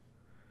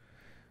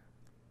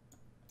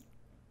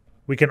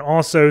 we can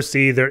also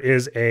see there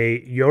is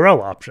a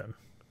URL option.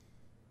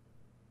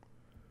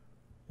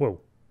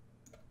 Whoa.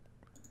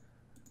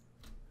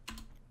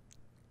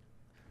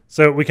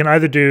 So we can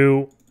either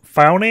do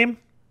file name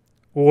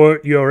or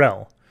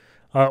URL.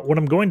 What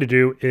I'm going to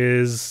do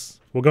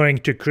is we're going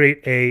to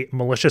create a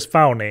malicious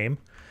file name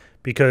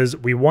because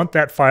we want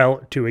that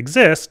file to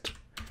exist,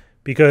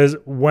 because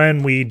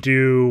when we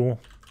do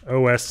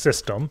OS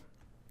system,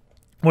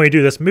 when we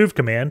do this move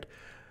command,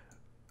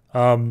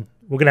 we're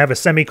going to have a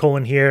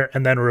semicolon here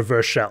and then a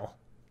reverse shell.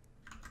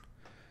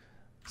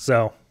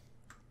 So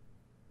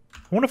I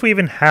wonder if we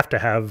even have to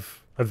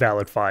have a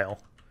valid file.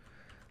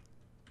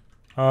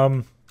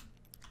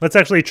 Let's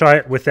actually try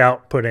it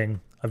without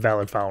putting a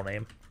valid file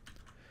name.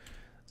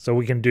 So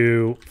we can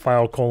do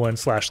file : /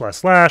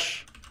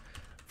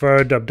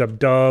 var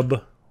dub.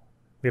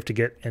 We have to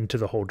get into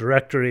the whole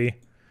directory.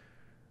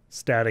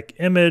 Static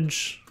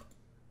image.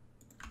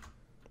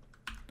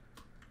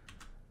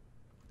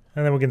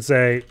 And then we can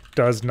say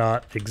does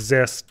not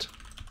exist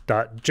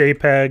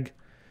 .jpeg.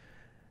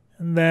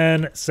 And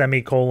then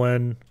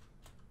semicolon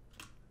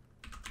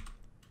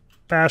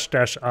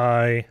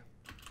 --i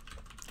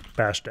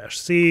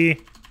 --c.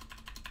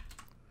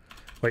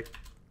 Wait.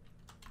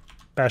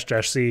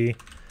 --c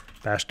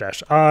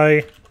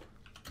 --i.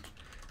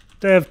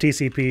 Dev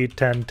TCP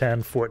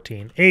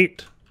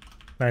 10.10.14.8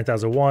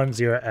 9001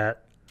 0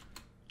 at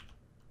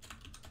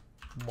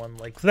 1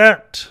 like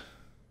that.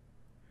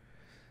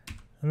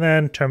 And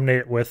then terminate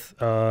it with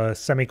a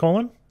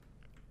semicolon.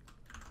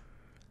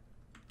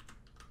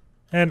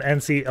 And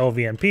NC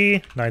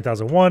LVNP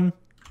 9001. And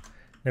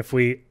if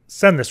we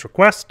send this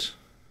request,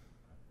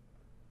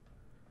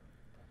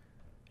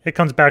 it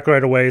comes back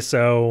right away,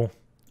 so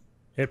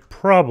it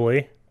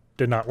probably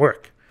did not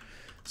work.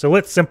 So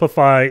let's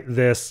simplify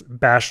this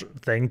bash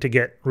thing to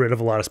get rid of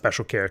a lot of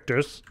special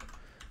characters.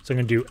 So I'm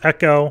going to do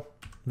echo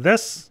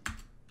this,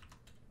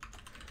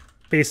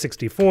 base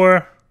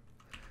 64,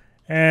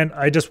 and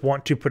I just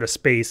want to put a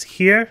space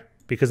here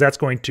because that's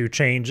going to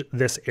change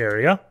this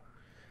area.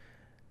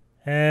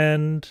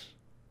 And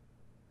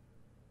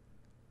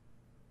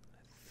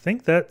I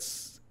think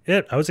that's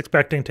it. I was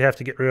expecting to have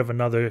to get rid of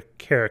another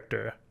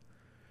character,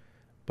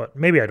 but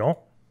maybe I don't.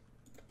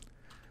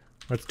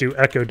 Let's do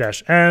echo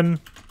 -n,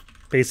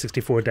 base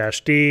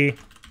 64-d,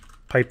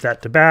 pipe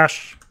that to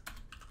bash.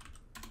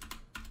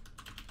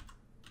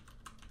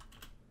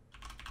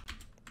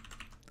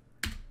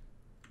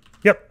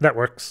 Yep, that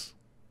works.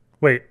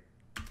 Wait.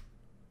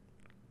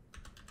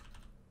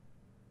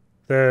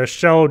 The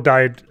shell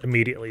died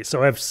immediately,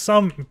 so I have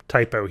some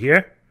typo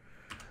here.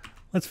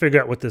 Let's figure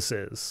out what this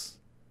is.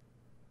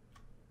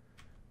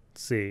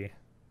 Let's see.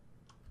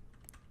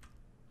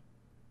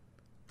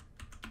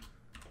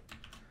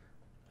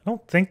 I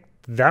don't think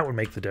that would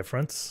make the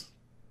difference.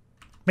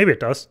 Maybe it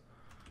does.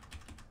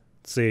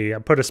 Let's see, I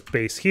put a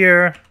space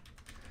here,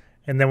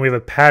 and then we have a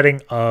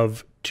padding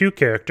of 2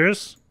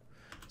 characters.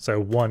 So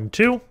 1,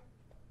 2.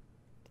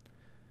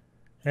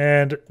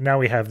 And now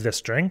we have this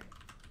string.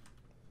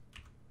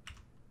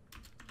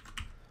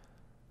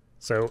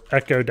 So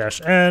echo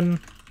 -n,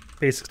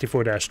 base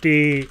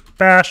 64-d,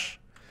 bash.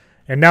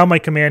 And now my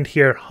command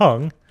here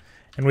hung.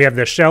 And we have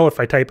this shell. If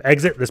I type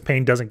exit, this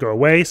pane doesn't go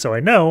away. So I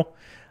know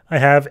I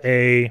have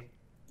a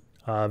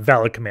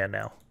valid command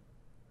now.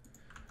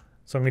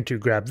 So I'm going to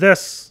grab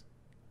this.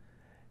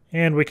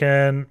 And we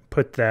can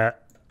put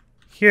that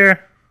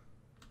here.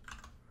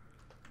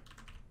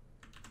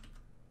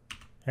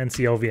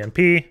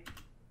 NCLVNP.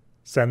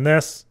 Send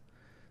this.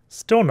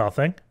 Still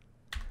nothing.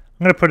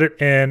 I'm going to put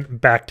it in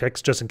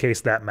backticks just in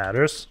case that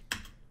matters.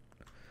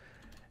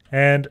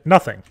 And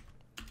nothing.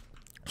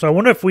 So I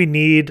wonder if we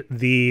need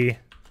the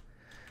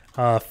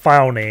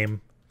file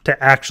name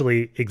to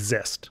actually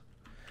exist.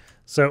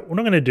 So what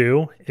I'm going to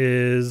do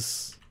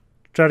is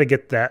try to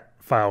get that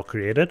file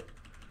created.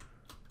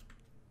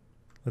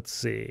 Let's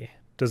see.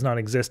 Does not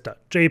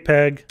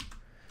exist.jpg.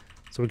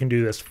 So we can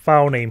do this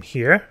file name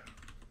here.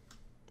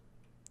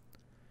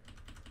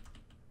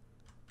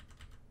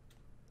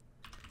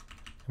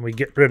 And we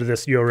get rid of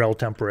this URL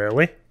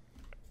temporarily.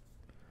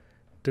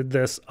 Did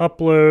this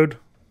upload.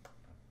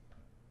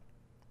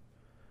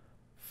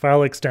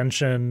 File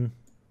extension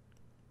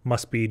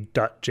must be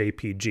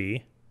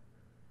 .jpg.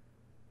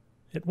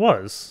 It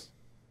was.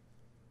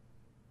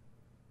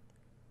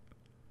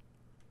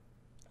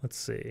 Let's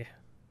see.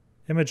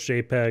 Image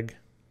JPEG.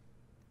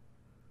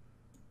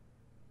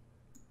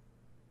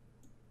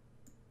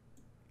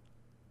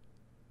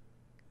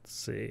 Let's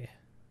see.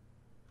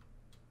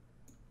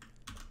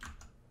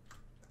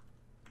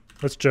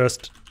 Let's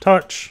just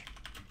touch.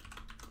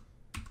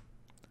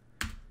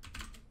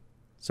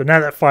 So now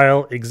that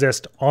file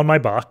exists on my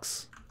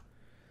box.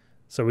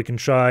 So we can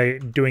try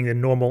doing the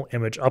normal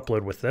image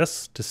upload with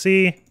this to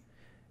see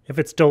if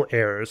it still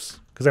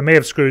errors, because I may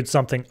have screwed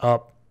something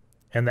up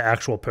in the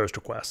actual post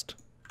request.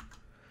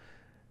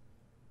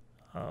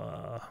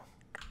 And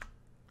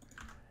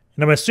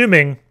I'm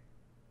assuming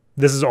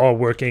this is all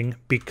working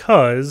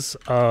because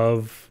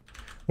of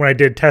when I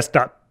did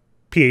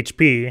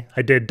test.php,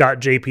 I did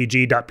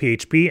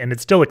 .jpg.php and it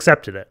still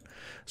accepted it.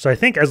 So I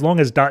think as long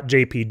as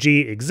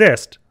 .jpg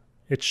exists,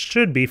 it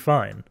should be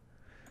fine.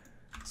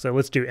 So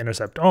let's do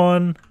intercept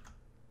on.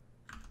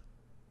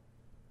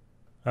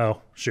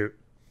 Oh, shoot.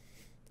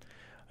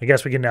 I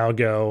guess we can now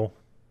go,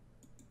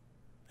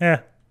 I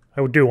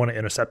do want to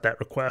intercept that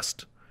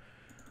request.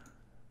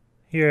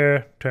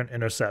 Here, turn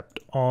intercept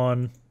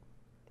on.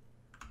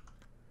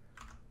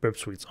 Burp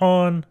Suite's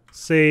on,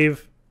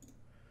 save.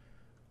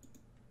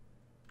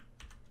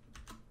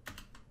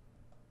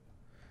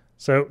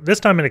 So this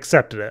time it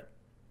accepted it.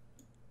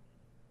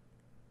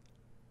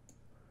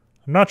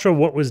 I'm not sure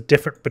what was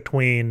different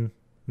between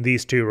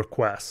these two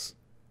requests.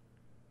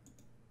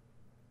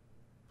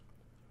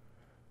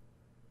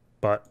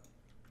 But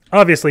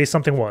obviously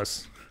something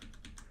was.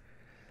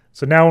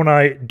 So now when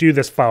I do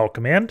this file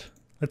command,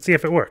 let's see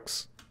if it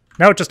works.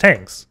 Now it just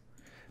hangs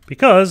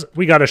because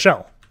we got a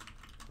shell.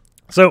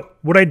 So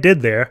what I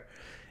did there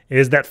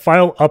is that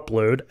file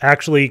upload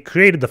actually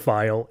created the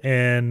file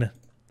in,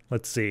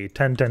 let's see,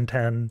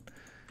 10.10.10.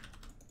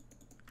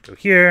 Go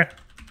here,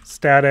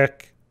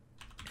 static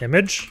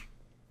image.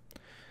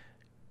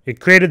 It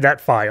created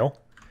that file.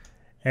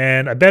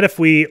 And I bet if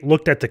we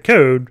looked at the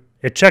code,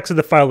 it checks if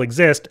the file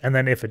exists, and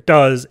then if it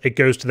does, it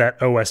goes to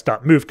that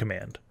os.move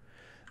command.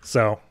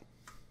 So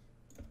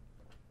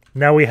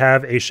now we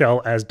have a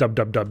shell as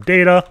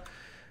www.data.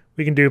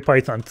 We can do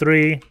python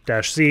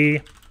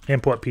 3-c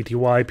import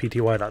pty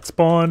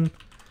pty.spawn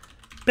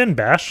bin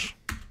bash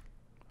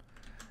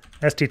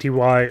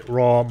stty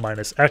raw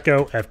minus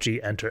echo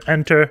fg enter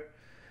enter,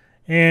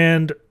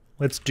 and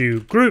let's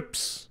do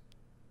groups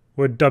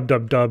with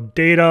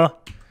www.data.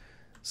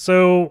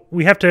 So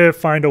we have to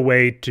find a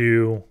way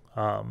to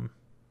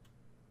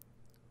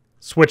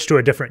switch to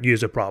a different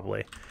user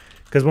probably,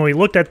 because when we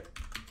looked at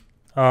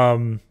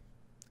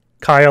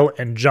Kyle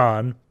and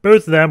John,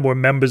 both of them were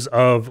members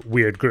of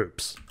weird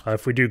groups.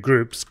 If we do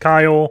groups,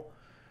 Kyle,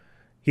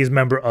 he's a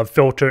member of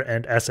filter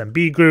and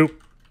SMB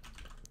group.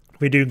 If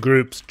we do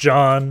groups,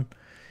 John,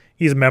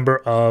 he's a member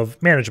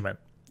of management.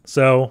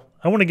 So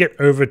I want to get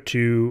over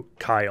to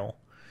Kyle.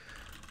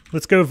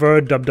 Let's go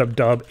over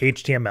www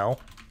HTML.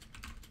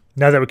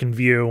 Now that we can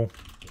view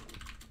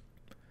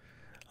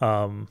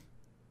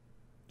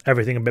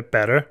everything a bit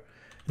better.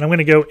 And I'm going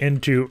to go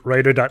into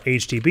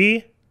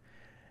writer.htb.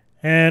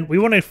 And we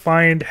want to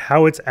find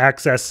how it's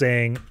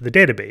accessing the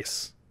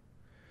database.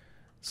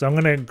 So I'm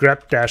going to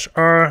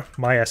grep-r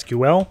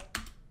mysql.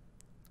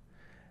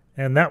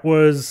 And that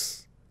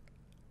was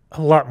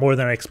a lot more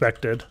than I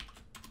expected.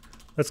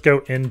 Let's go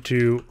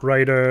into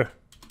writer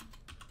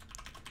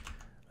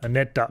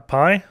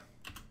init.py.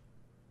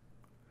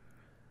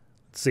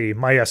 Let's see,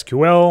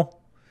 mysql.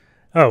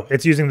 Oh,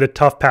 it's using the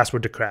tough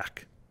password to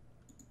crack.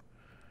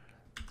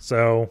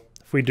 So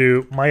if we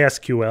do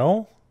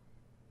mysql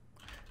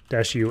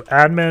 -u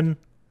admin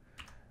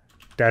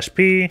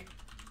 -p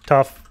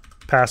tough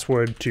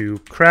password to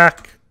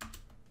crack.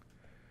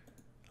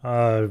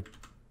 I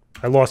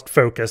lost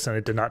focus and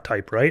it did not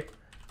type right.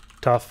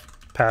 Tough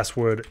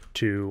password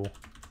to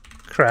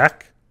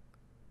crack.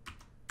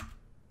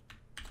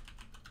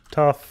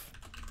 Tough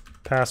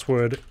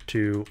password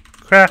to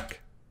crack.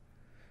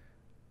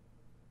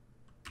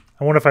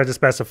 I wonder if I have to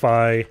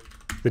specify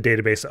the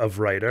database of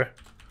writer.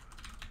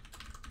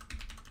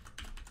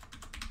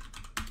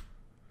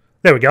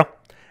 There we go.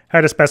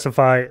 How to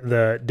specify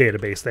the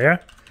database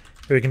there.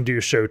 We can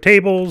do show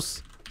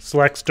tables,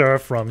 select star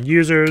from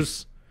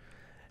users,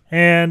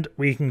 and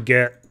we can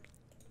get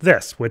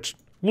this, which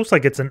looks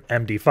like it's an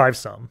MD5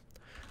 sum.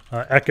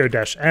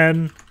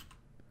 Echo-n,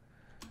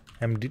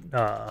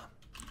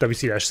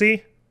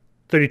 WC-C,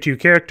 32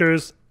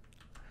 characters.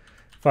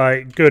 If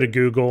I go to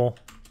Google,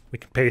 we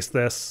can paste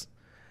this,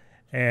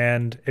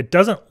 and it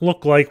doesn't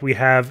look like we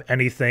have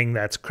anything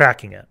that's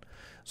cracking it.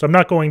 So I'm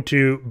not going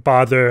to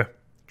bother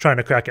trying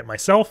to crack it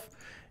myself.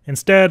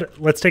 Instead,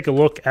 let's take a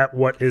look at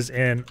what is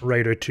in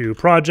Writer 2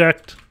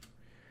 project.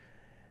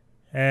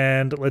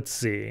 And let's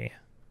see.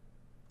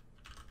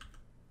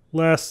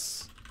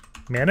 Let's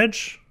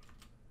manage.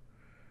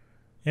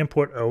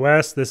 Import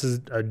OS. This is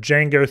a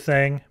Django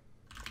thing.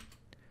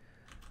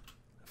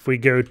 If we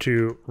go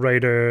to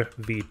Writer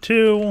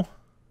v2,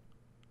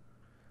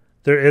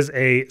 there is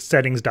a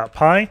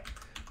settings.py.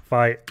 If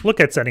I look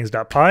at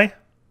settings.py,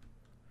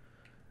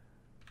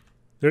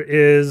 there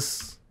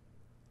is,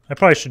 I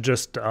probably should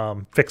just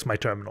fix my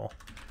terminal.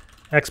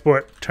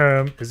 Export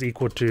term is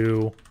equal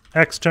to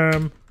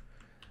xterm,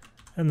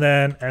 and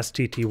then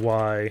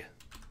stty-a.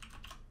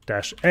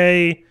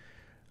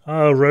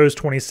 rows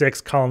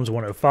 26, columns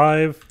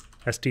 105,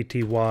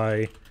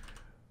 stty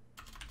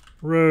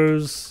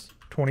rows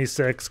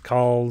 26,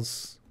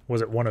 cols,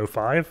 was it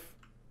 105?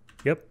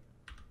 Yep.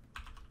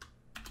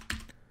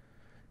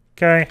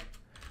 Okay,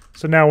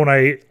 so now when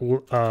I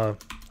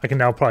can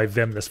now probably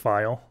vim this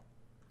file.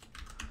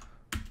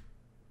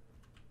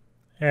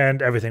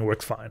 And everything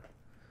works fine.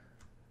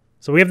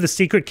 So we have the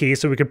secret key,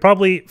 so we could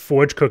probably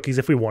forge cookies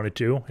if we wanted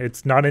to.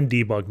 It's not in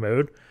debug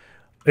mode.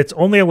 It's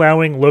only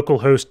allowing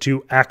localhost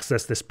to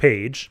access this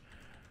page.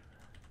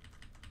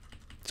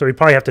 So we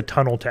probably have to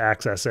tunnel to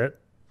access it.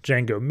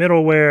 Django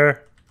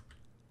middleware.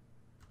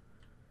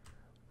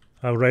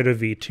 Writer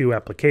v2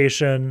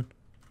 application.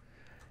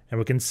 And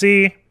we can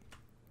see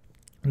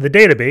in the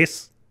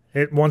database,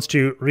 it wants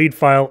to read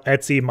file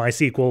etc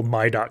mysql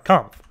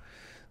my.conf.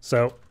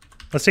 So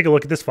let's take a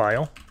look at this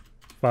file.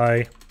 If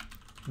I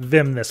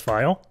vim this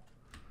file,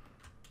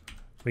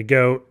 we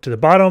go to the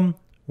bottom,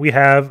 we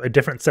have a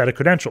different set of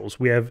credentials.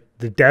 We have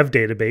the dev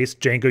database,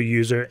 Django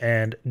user,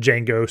 and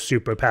Django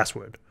super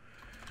password.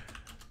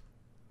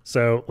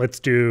 So let's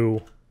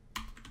do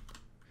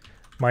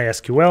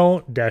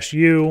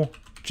mysql-u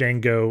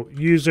Django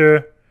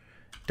user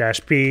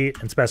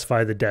 -p and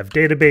specify the dev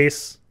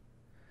database.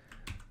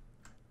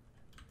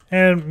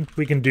 And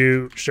we can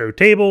do show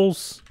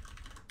tables,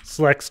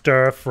 select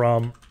stir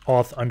from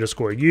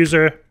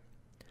auth_user,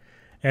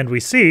 and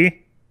we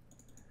see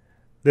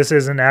this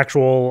is an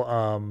actual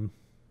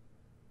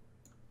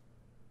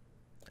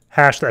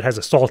hash that has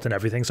a salt and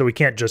everything, so we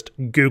can't just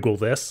Google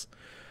this.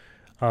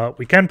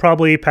 We can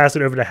probably pass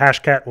it over to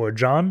Hashcat or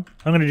John.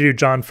 I'm going to do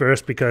John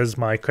first because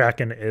my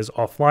Kraken is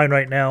offline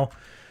right now,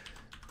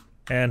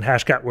 and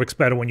Hashcat works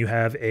better when you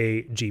have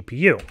a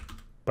GPU.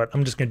 But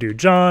I'm just going to do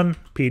John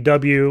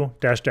pw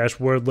 --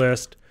 word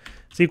list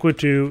is equal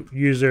to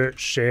user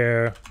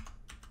share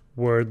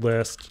word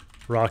list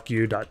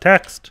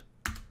rocku.txt.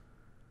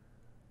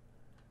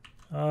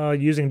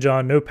 Using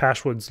John, no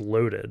passwords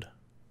loaded.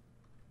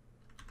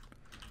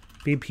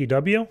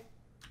 bpw.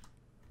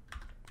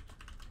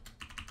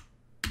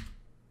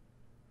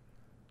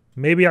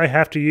 Maybe I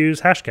have to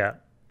use Hashcat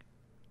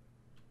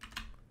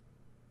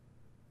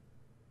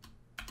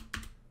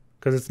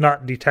because it's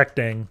not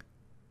detecting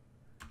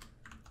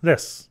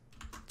this.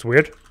 It's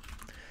weird.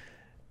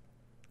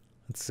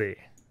 Let's see.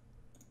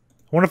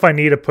 I wonder if I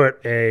need to put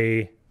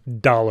a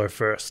 $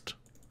 first.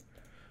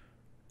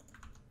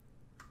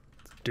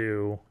 Let's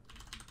do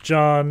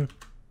John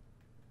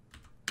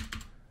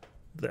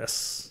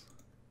this.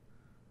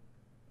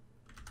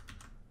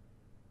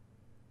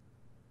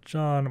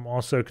 John, I'm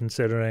also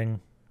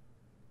considering.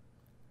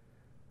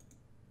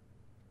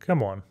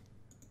 Come on.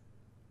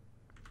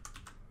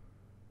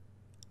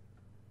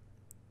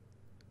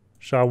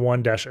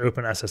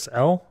 SHA-1-open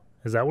SSL.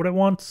 Is that what it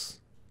wants?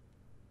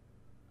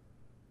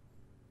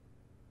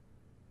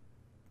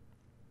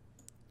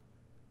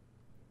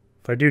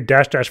 If I do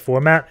 --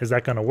 format, is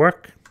that going to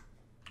work?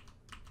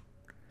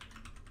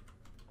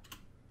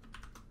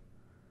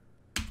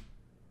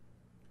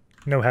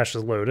 No hash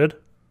is loaded.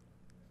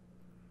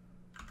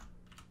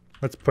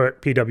 Let's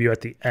put PW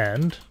at the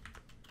end.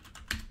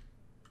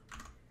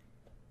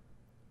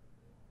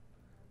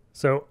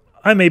 So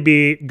I may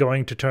be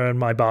going to turn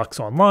my box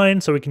online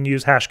so we can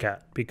use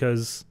Hashcat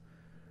because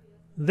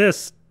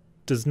this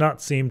does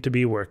not seem to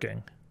be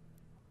working.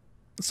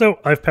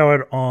 So I've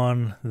powered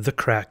on the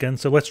Kraken.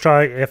 So let's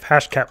try if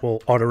Hashcat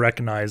will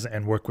auto-recognize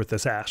and work with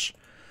this hash.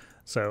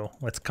 So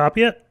let's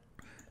copy it.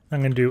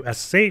 I'm going to do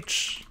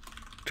SSH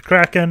to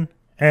Kraken.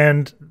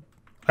 And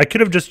I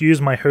could have just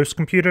used my host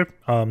computer.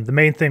 The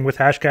main thing with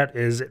Hashcat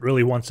is it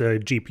really wants a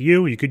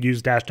GPU. You could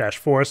use --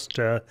 force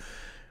to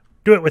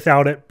do it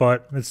without it,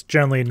 but it's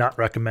generally not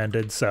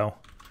recommended. So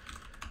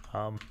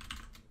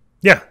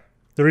yeah,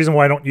 the reason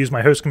why I don't use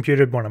my host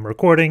computer when I'm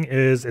recording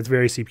is it's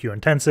very CPU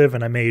intensive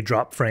and I may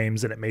drop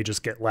frames and it may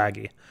just get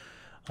laggy.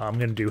 I'm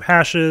going to do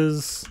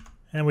hashes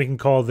and we can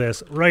call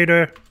this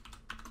writer,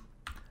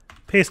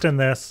 paste in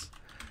this,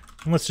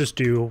 and let's just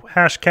do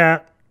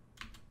Hashcat.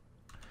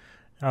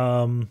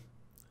 And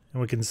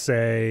we can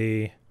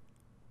say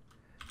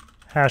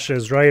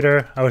hashes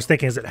writer. I was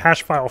thinking, is it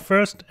hash file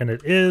first? And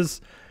it is.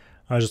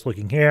 I was just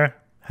looking here.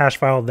 Hash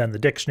file, then the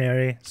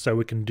dictionary. So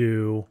we can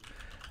do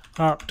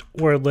opt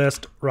word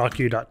list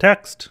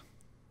rocku.txt.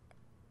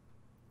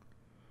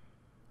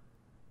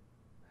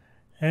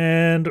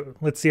 And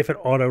let's see if it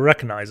auto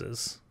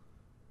recognizes.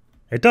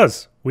 It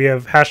does. We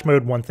have hash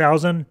mode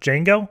 1000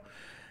 Django,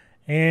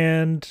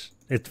 and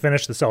it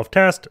finished the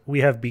self-test.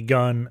 We have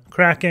begun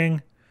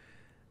cracking.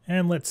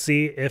 And let's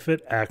see if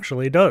it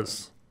actually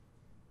does.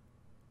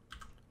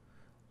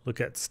 Look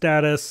at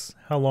status.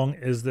 How long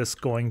is this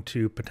going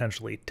to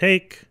potentially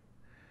take?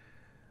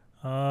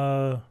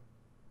 Has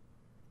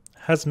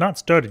not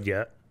started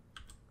yet.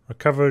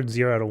 Recovered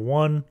 0 out of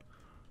 1.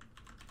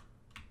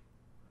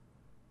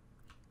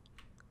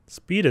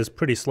 Speed is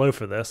pretty slow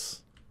for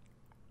this.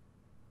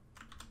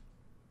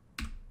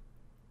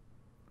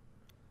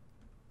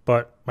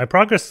 But my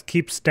progress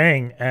keeps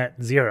staying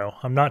at 0.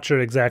 I'm not sure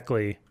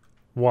exactly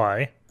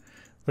why.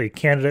 like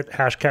candidate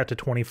hashcat to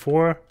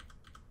 24.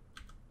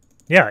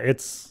 Yeah,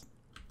 it's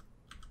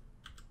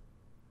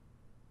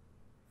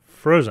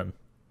frozen.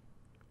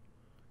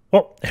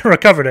 Well, it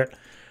recovered it.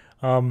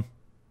 I'm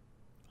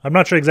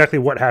not sure exactly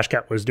what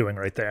hashcat was doing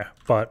right there,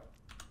 but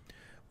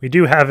we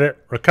do have it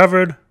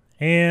recovered.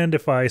 And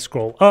if I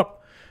scroll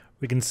up,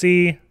 we can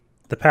see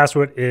the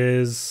password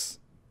is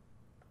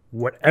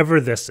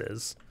whatever this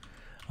is.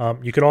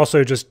 You could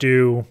also just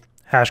do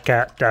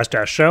hashcat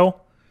 --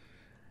 show,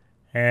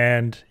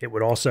 and it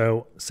would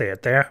also say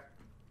it there.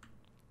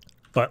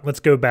 But let's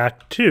go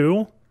back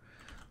to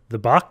the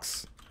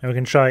box, and we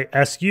can try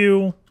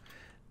su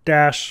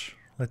dash,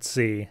 let's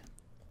see,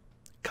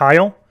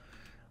 Kyle.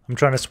 I'm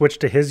trying to switch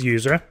to his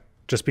user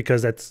just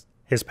because that's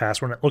his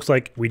password. It looks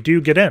like we do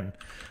get in.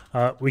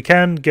 We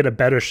can get a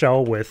better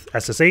shell with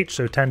SSH,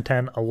 so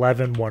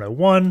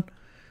 10.10.11.101.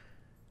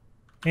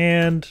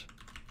 And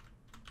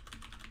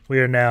we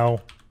are now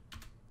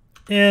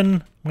in.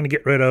 I'm going to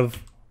get rid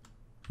of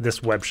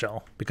this web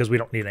shell because we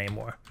don't need it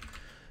anymore.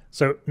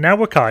 So now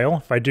we're Kyle.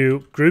 If I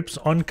do groups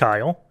on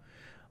Kyle,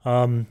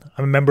 I'm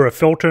a member of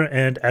filter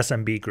and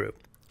SMB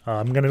group.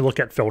 I'm going to look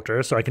at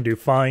filter, so I can do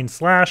find /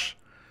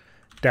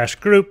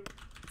 group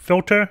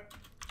filter.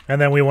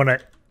 And then we want to,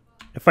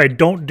 if I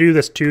don't do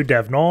this to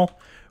dev null,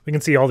 we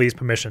can see all these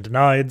permission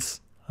denieds.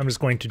 I'm just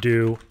going to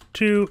do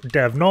to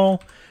dev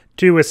null.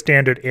 To is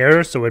standard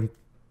error, so when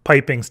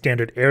piping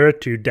standard error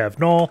to dev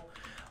null.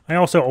 I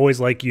also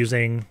always like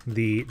using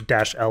the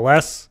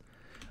 -ls.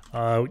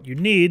 You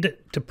need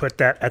to put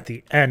that at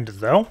the end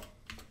though,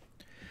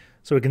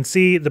 so we can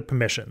see the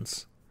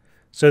permissions.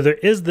 So there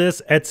is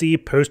this Etsy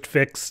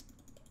postfix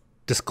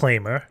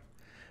disclaimer.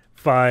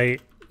 If I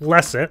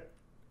less it,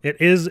 it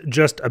is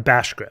just a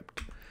bash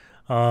script.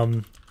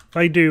 If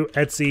I do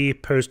Etsy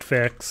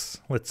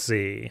postfix, let's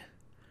see,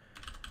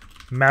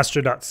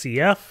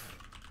 master.cf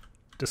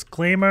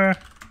disclaimer,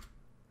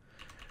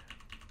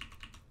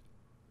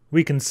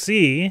 we can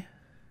see,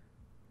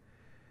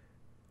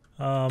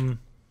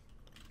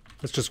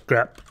 let's just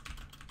grep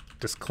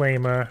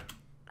disclaimer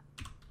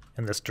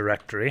in this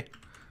directory.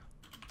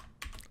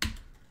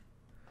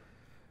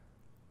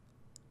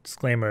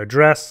 Disclaimer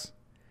address.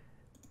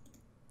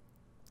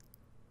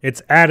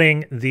 It's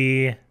adding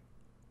the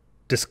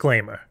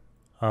disclaimer.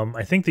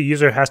 I think the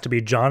user has to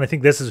be John. I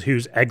think this is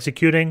who's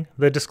executing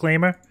the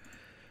disclaimer,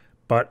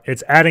 but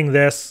it's adding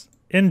this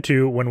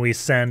into when we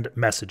send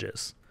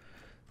messages.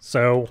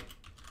 So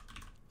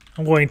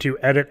I'm going to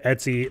edit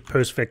Etsy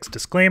postfix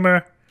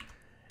disclaimer,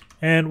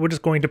 and we're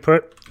just going to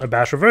put a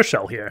bash reverse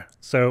shell here.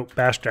 So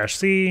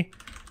bash-c,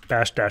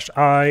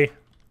 bash-i,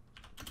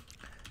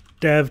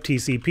 dev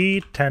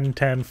tcp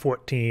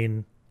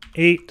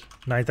 10.10.14.8,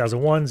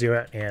 9001,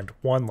 0, and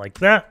 1, like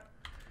that.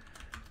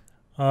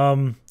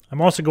 I'm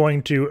also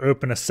going to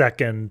open a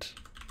second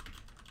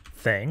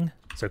thing.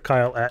 So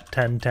Kyle at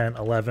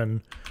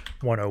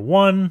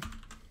 10.10.11.101,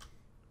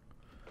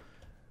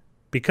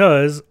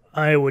 because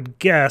I would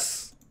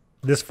guess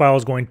this file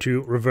is going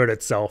to revert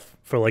itself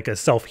for like a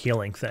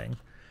self-healing thing.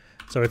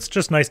 So it's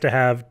just nice to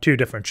have two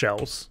different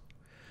shells.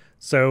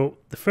 So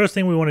the first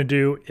thing we want to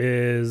do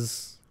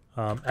is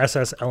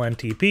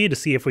SSLNTP to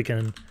see if we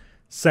can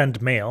send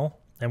mail.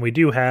 And we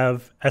do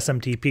have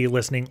SMTP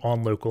listening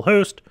on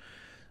localhost.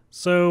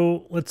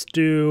 So let's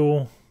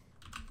do,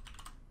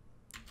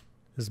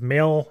 is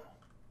mail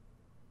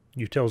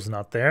utils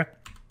not there?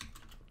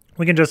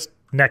 We can just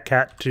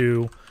netcat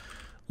to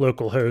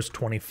localhost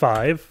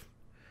 25.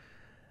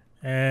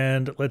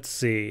 And let's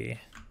see,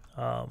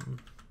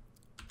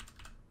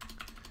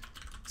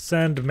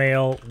 send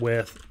mail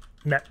with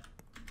net.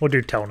 We'll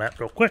do telnet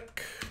real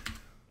quick.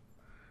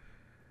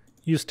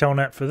 Use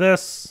telnet for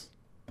this.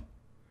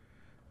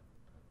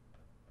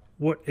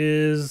 What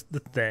is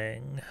the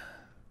thing?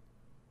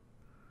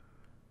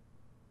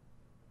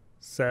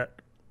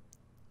 Set.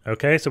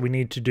 Okay, so we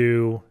need to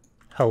do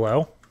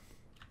hello.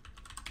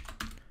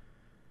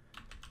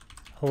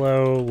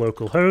 Hello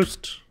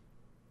localhost.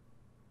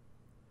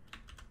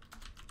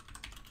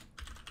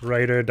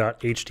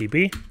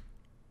 Writer.htb.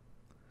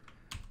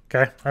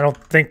 Okay, I don't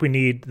think we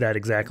need that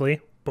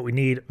exactly, but we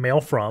need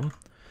mail from.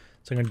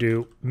 So I'm going to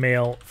do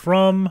mail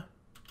from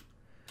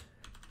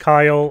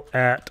Kyle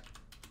at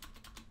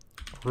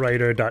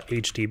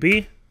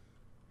writer.htb.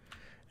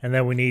 And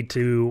then we need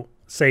to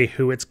say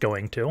who it's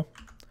going to.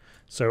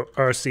 So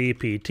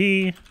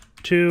rcpt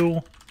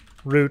to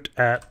root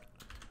at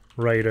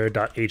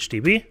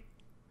writer.htb.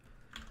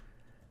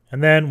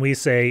 And then we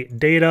say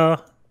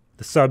data,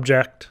 the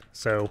subject,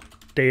 so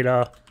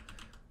data,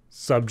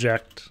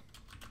 subject,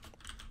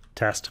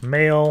 test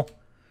mail,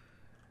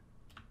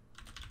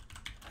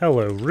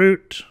 hello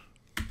root.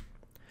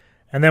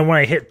 And then when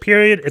I hit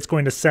period, it's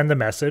going to send the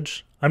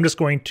message. I'm just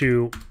going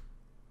to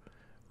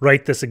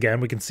write this again.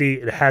 We can see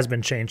it has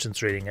been changed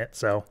since reading it.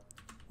 So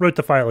wrote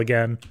the file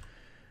again.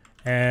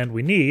 And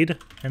we need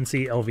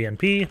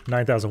nclvnp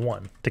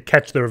 9001 to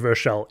catch the reverse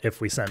shell if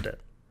we send it.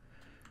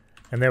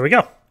 And there we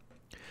go.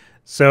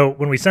 So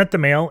when we sent the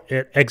mail,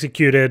 it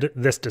executed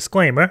this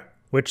disclaimer,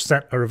 which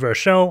sent a reverse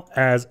shell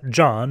as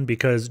John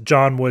because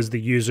John was the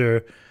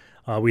user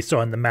we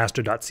saw in the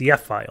master.cf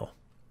file.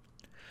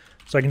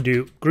 So I can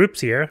do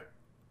groups here,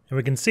 and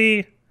we can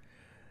see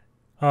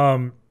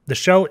the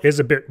shell is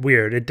a bit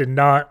weird. It did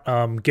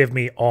not give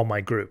me all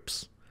my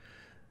groups.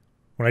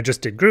 When I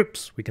just did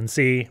groups, we can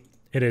see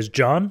it is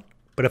John,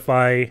 but if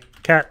I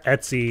cat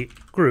etc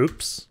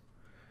groups,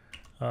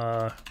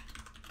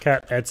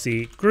 cat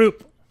etc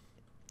group,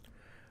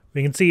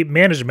 we can see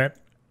management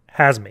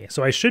has me.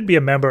 So I should be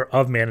a member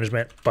of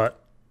management,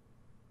 but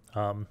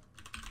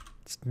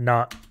it's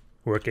not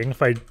working.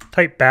 If I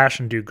type bash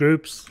and do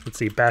groups, let's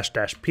see,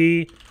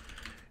 bash-p,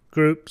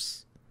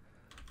 groups,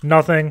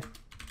 nothing.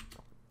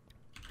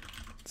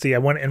 See, I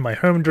went in my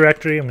home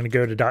directory. I'm going to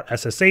go to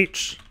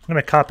 .ssh. I'm going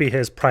to copy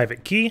his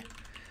private key,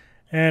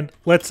 and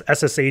let's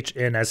SSH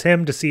in as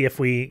him to see if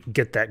we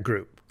get that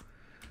group.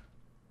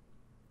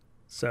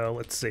 So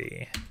let's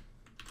see.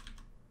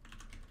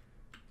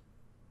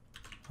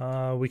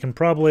 We can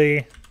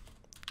probably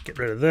get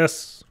rid of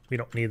this. We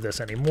don't need this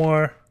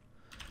anymore.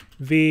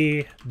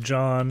 V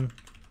John,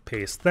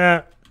 paste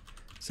that.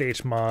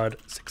 chmod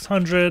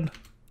 600.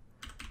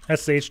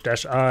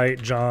 sh-i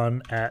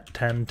John at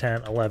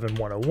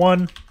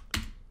 10.10.11.101.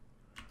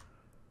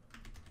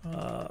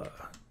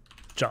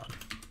 John.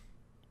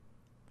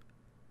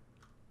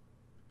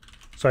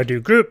 So I do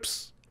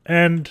groups,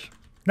 and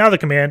now the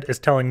command is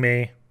telling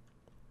me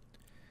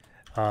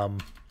I'm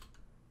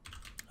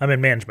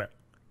in management.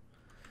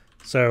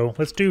 So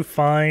let's do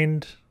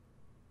find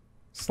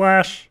 /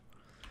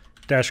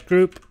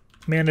 group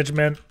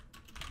management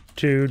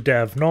to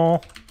dev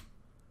null,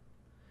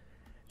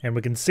 and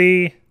we can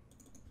see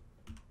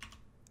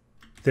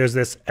there's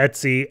this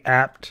etc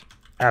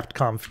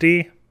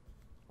apt-conf-d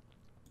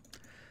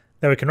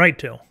that we can write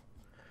to. I'm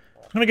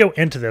going to go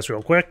into this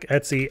real quick.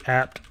 etc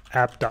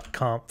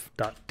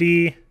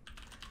app.conf.d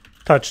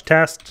touch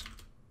test.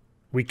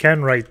 We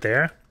can write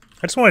there.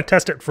 I just want to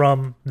test it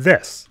from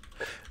this.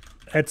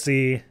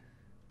 etc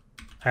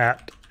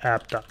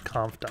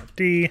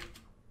app.conf.d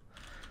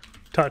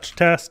touch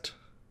test.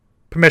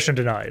 Permission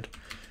denied.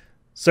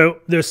 So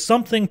there's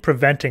something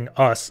preventing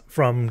us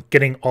from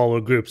getting all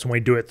our groups when we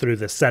do it through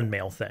the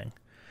sendmail thing.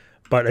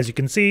 But as you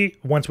can see,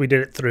 once we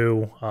did it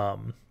through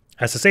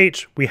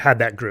SSH, we had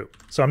that group.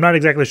 So I'm not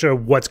exactly sure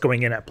what's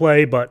going in at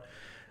play, but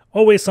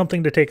always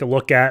something to take a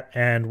look at.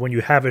 And when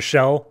you have a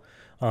shell,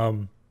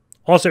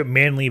 also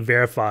manually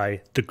verify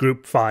the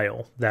group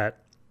file that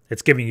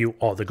it's giving you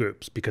all the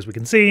groups, because we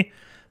can see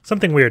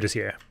something weird is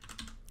here.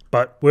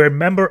 But we're a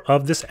member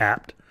of this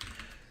apt,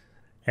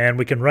 and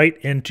we can write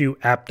into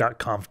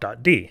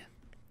app.conf.d.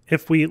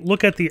 If we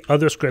look at the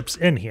other scripts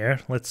in here,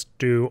 let's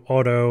do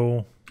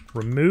auto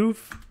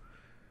remove.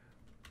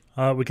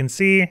 We can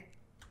see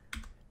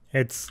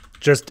it's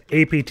just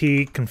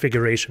apt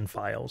configuration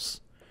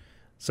files.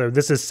 So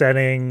this is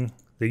setting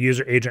the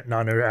user agent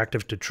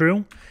non-interactive to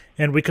true.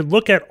 And we could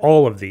look at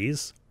all of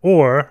these,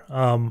 or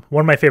one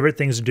of my favorite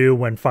things to do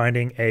when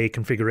finding a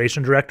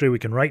configuration directory we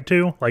can write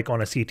to, like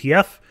on a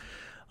CTF,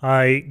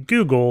 I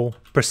Google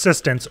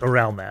persistence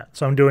around that.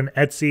 So I'm doing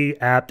etc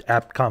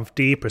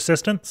apt-conf-d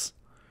persistence.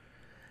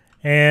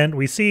 And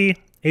we see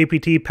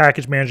apt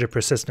package manager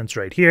persistence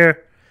right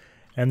here.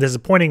 And this is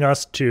pointing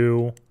us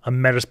to a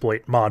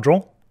Metasploit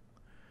module.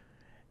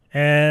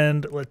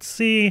 And let's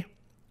see,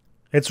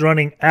 it's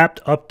running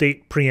apt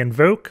update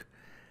pre-invoke,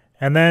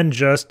 and then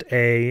just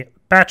a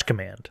batch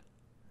command.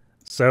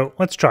 So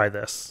let's try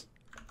this.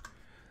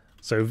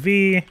 So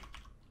v,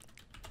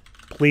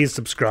 please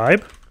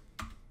subscribe.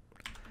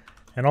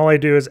 And all I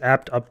do is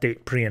apt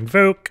update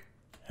pre-invoke,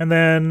 and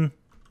then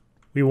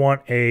we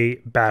want a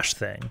bash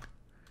thing.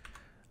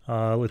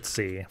 Let's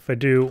see, if I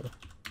do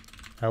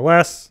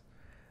ls,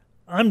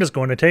 I'm just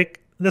going to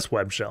take this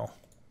web shell.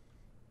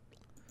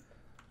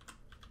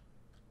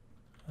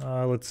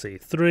 Let's see,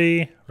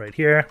 3 right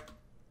here.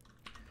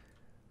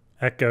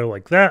 Echo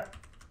like that.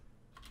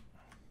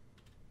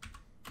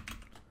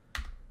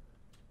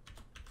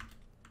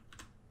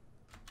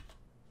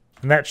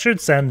 And that should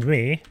send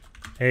me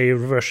a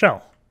reverse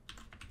shell.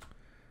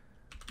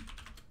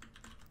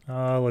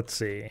 Let's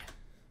see.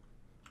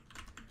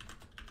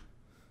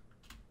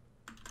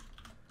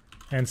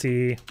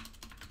 NC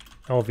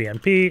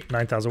LVNP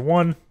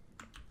 9001.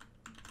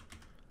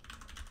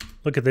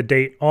 Look at the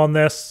date on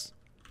this.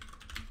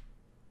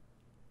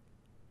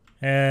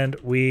 And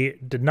we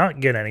did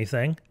not get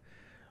anything.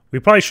 We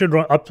probably should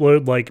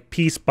upload like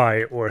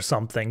pspy or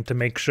something to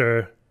make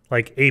sure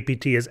like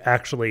apt is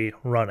actually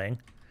running.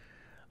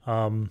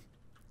 In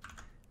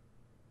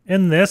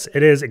this,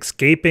 it is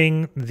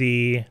escaping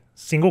the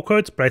single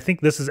quotes, but I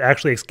think this is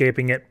actually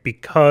escaping it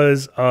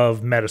because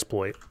of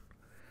Metasploit.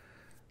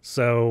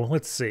 So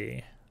let's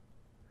see.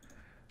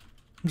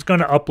 I'm just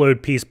going to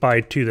upload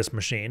pspy to this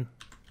machine.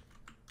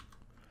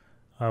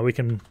 We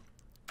can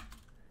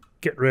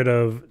get rid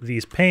of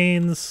these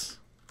panes.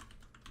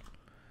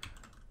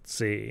 Let's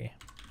see.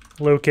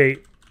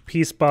 Locate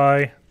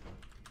pspy.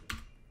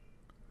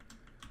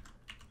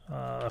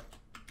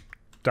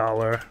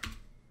 $.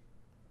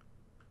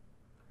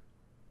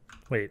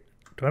 Wait,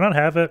 do I not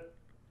have it?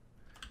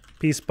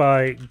 Piece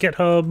by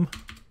GitHub.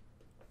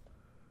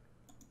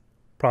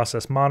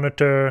 Process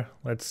monitor.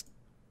 Let's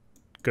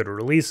go to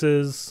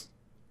releases.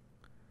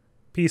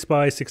 Piece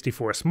by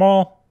 64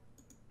 small.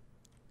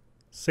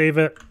 Save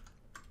it.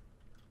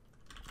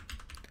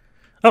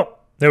 Oh,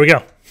 there we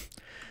go.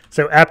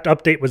 So apt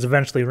update was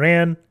eventually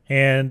ran,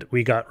 and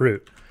we got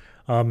root.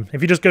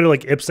 If you just go to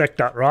like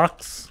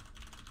ipsec.rocks,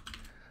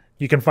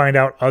 you can find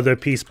out other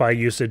piece by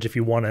usage if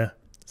you want to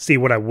see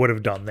what I would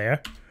have done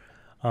there.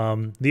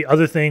 The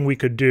other thing we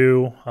could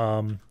do,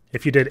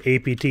 if you did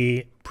apt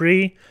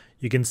pre,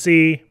 you can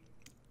see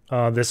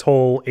this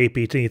whole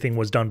apt thing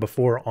was done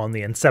before on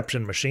the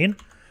inception machine,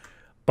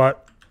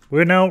 but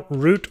we're now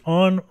root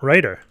on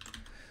writer.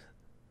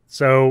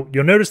 So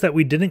you'll notice that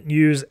we didn't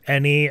use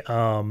any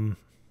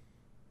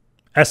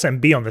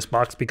SMB on this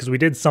box because we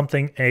did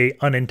something a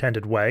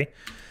unintended way.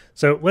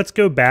 So let's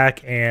go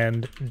back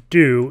and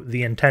do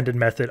the intended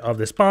method of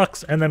this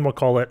box, and then we'll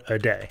call it a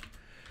day.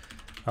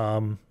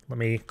 Let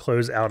me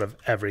close out of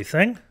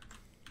everything.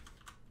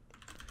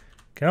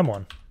 Come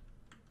on.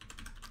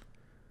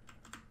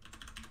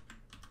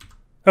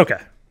 Okay.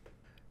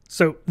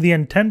 So the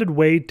intended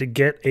way to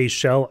get a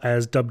shell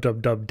as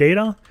www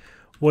data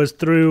was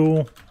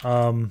through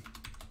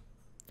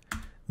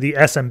the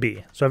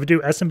SMB. So if I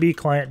do SMB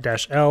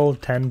client-L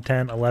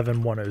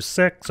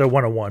 10.10.11.106, so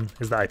 101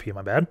 is the IP,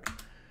 my bad.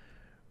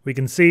 We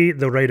can see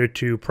the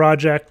writer2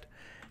 project,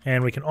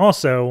 and we can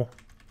also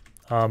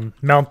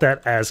mount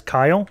that as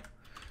Kyle.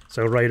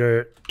 So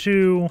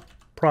writer2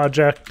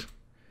 project,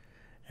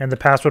 and the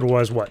password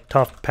was what?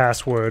 Tough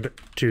password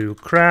to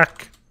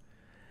crack.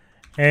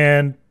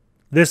 And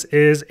this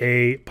is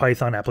a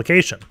Python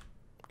application.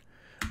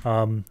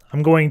 I'm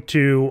going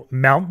to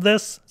mount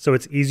this so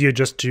it's easier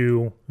just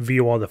to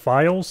view all the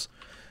files.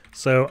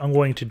 So I'm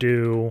going to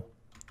do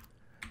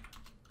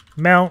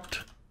mount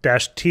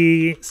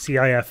 -t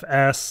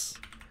cifs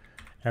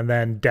and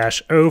then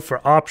 -o for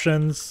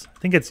options. I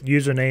think its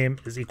username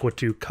is equal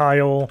to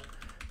Kyle,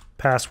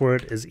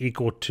 password is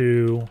equal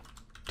to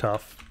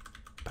tough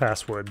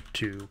password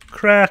to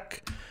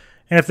crack.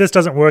 And if this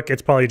doesn't work,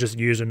 it's probably just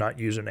user, not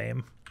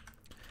username.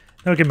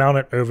 Then we can mount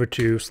it over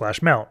to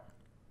 /mount.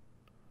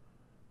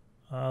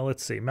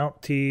 Let's see,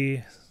 mount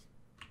t.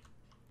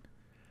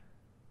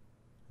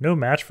 No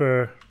match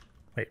for,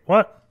 wait,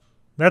 what?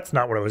 That's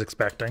not what I was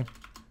expecting.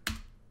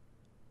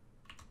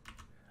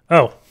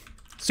 Oh,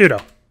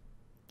 sudo.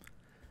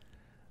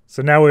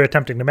 So now we're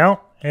attempting to mount,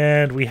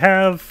 and we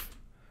have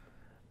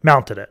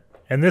mounted it.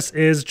 And this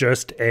is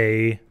just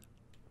a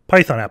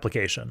Python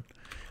application.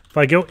 If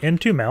I go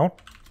into mount,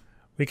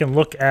 we can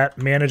look at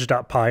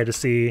manage.py to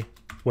see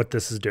what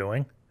this is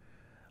doing.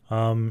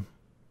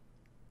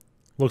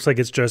 Looks like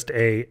it's just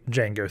a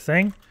Django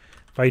thing.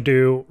 If I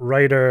do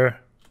writer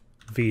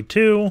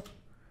v2,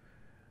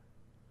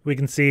 we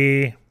can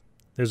see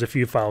there's a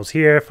few files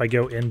here. If I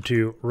go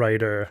into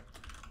writer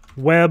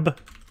web,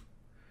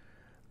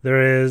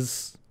 there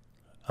is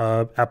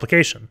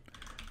application.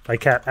 If I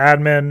cat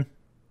admin,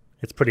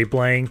 it's pretty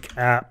blank.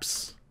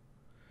 Apps,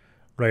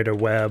 writer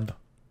web,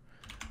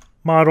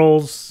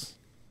 models.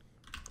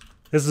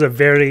 This is a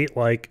very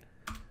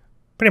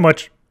pretty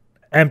much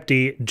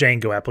empty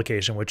Django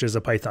application, which is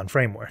a Python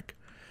framework.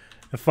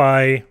 If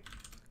I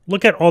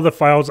look at all the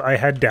files I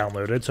had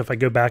downloaded, so if I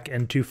go back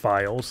into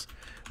files,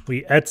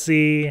 we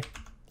etc,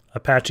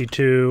 Apache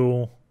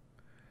 2,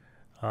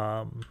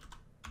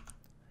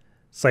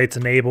 sites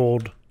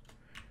enabled,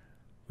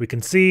 we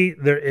can see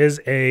there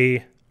is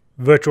a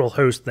virtual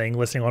host thing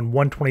listing on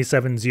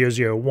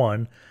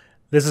 127.0.0.1.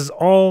 This is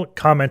all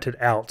commented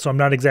out, so I'm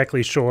not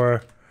exactly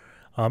sure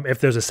if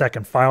there's a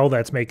second file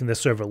that's making the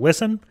server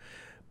listen,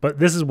 but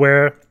this is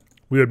where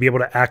we would be able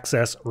to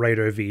access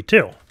writer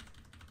v2.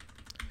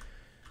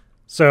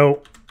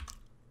 So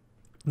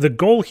the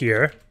goal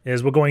here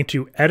is we're going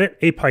to edit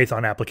a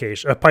Python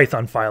application, a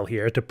Python file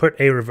here to put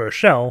a reverse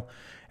shell,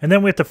 and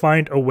then we have to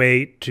find a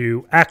way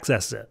to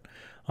access it.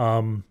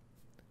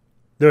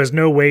 There is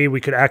no way we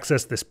could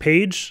access this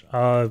page.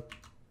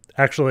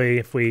 Actually,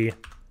 if we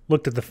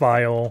looked at the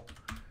file,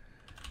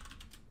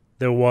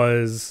 there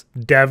was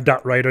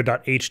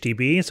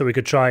dev.writer.htb, so we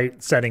could try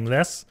setting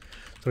this.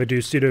 So we do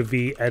sudo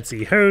v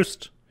etc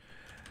host.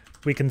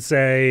 We can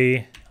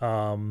say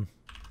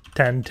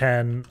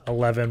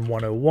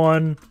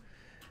 10.10.11.101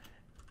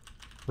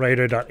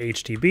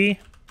 writer.htb.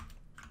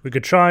 We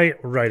could try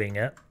writing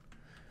it.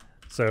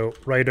 So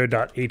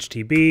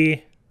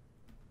writer.htb,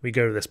 we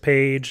go to this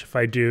page. If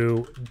I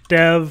do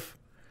dev,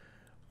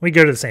 we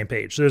go to the same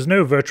page. So there's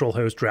no virtual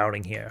host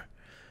routing here.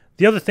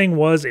 The other thing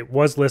was it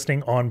was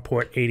listing on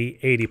port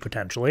 8080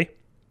 potentially.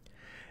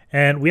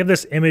 And we have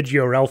this image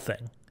URL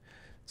thing.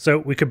 So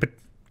we could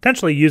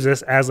potentially use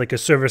this as like a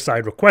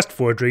server-side request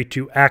forgery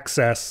to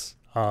access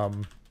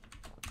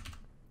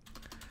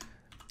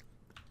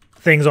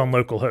things on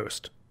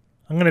localhost.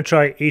 I'm going to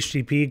try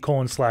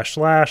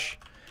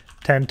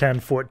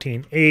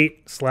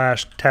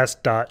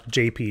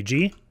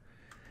http://10.10.14.8/test.jpg.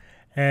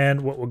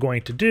 And what we're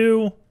going to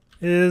do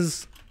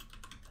is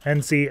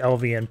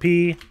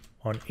nclvnp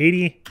on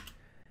 80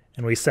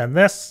 and we send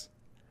this,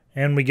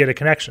 and we get a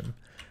connection.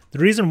 The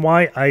reason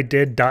why I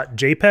did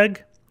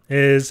 .jpeg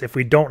is if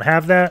we don't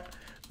have that,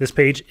 this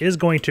page is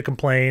going to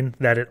complain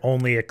that it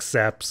only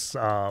accepts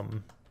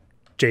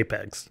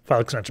JPEGs. File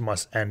extension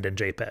must end in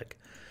JPEG.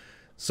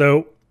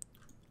 So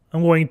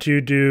I'm going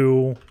to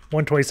do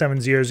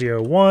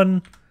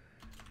 127.0.0.1,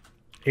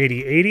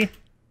 80.80.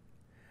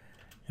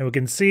 And we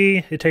can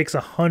see it takes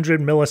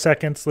 100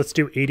 milliseconds. Let's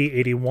do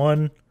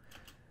 80.81.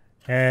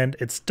 And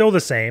it's still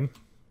the same.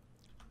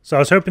 So I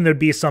was hoping there'd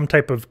be some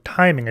type of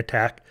timing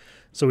attack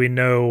so we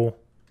know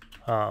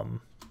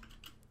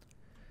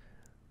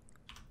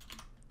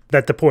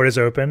that the port is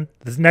open.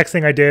 The next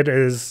thing I did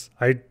is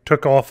I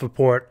took off a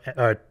port,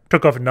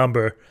 took off a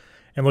number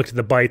and looked at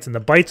the bytes, and the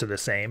bytes are the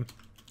same.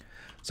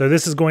 So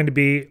this is going to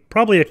be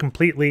probably a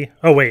completely,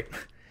 oh wait,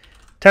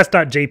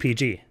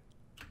 test.jpg,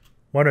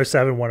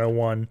 107,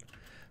 101.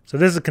 So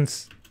this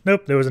is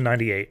nope, there was a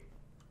 98.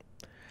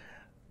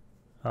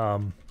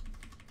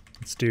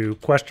 Let's do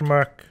question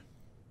mark,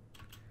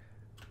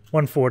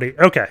 140,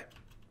 okay.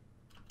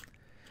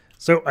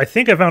 So I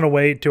think I found a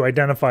way to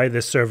identify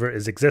this server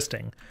is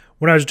existing.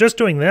 When I was just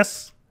doing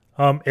this,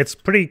 it's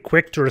pretty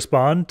quick to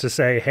respond to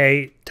say,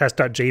 hey,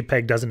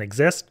 test.jpg doesn't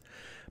exist.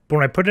 But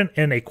when I put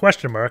in a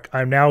question mark,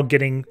 I'm now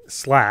getting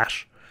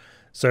slash.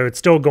 So it's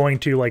still going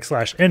to like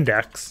slash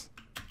index.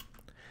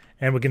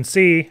 And we can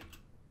see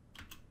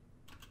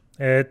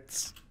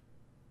it's,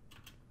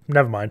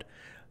 never mind.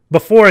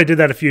 Before I did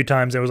that a few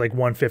times, it was like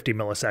 150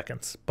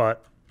 milliseconds.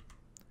 But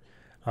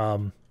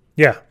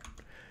yeah.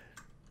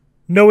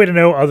 No way to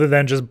know other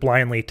than just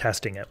blindly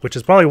testing it, which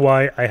is probably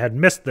why I had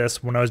missed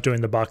this when I was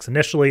doing the box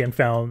initially and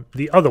found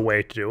the other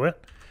way to do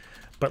it.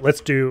 But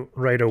let's do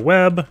writer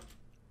web.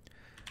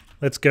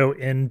 Let's go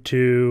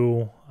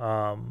into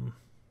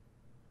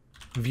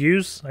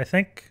views, I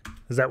think.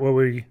 Is that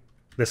where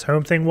this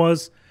home thing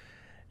was?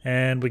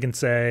 And we can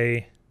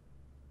say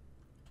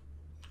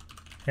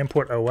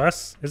import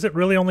OS. Is it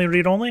really only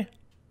read-only?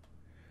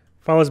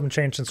 File has been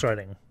changed since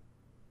writing.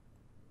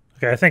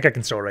 Okay, I think I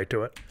can still write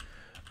to it.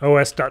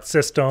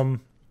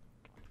 os.system,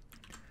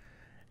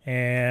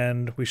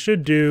 and we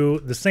should do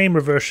the same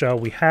reverse shell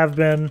we have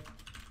been.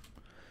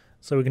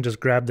 So we can just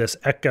grab this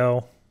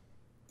echo,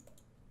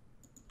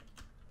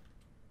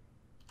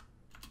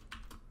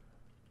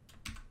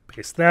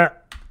 paste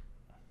that,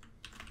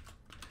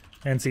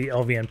 and see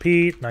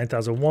LVNP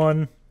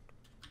 9001,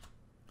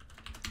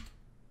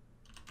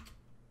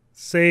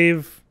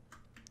 save,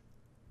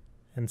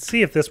 and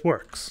see if this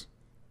works.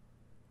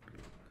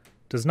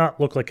 Does not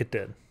look like it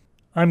did.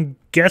 I'm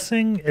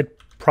guessing it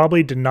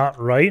probably did not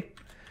write.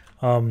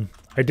 I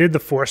did the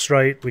force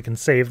write. We can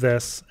save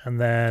this,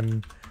 and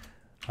then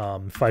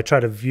if I try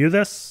to view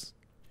this,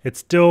 it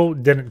still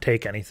didn't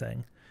take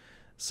anything.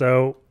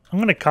 So I'm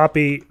going to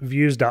copy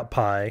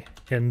views.py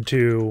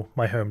into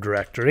my home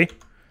directory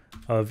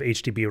of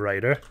HTTP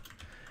writer,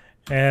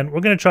 and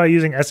we're going to try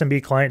using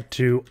SMB client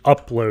to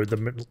upload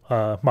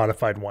the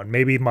modified one.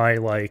 Maybe my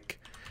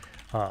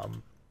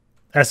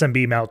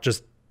SMB mount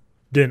just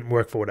didn't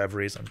work for whatever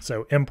reason.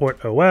 So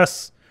import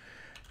OS,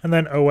 and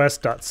then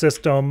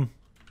os.system.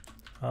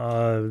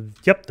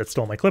 Yep, that's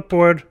still on my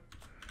clipboard.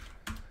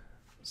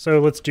 So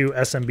let's do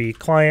SMB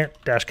client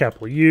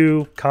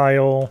 -U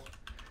Kyle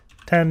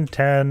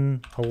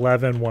 10.10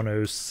 11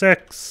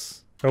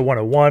 106 or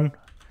 101. I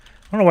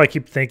don't know why I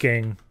keep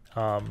thinking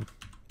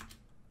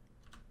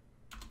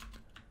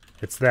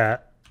it's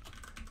that,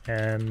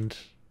 and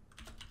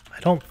I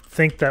don't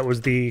think that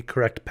was the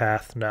correct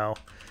path. No.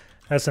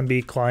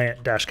 SMB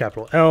client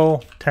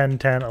 -L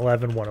 10.10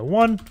 11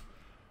 101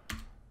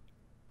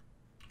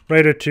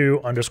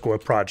 writer2 underscore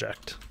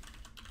project.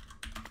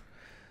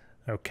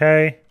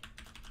 Okay.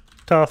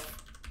 Tough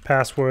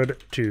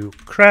password to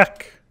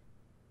crack.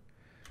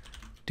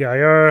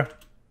 dir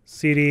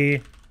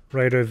cd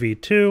writer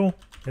v2.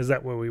 Is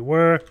that where we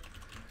were?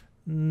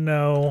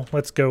 No.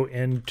 Let's go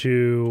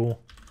into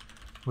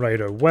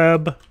writer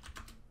web,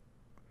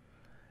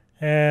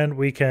 and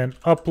we can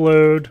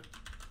upload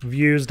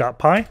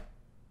views.py.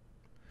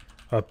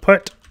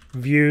 Put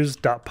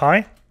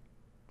views.py,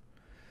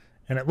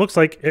 and it looks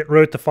like it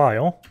wrote the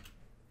file.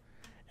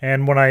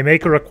 And when I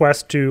make a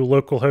request to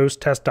localhost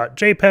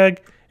test.jpg,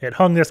 it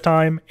hung this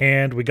time,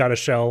 and we got a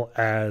shell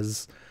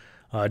as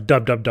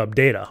www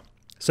data.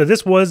 So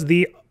this was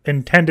the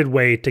intended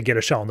way to get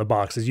a shell in the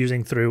box, is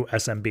using through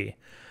SMB.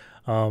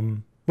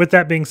 With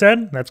that being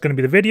said, that's going to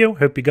be the video.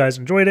 Hope you guys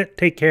enjoyed it.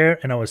 Take care,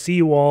 and I will see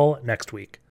you all next week.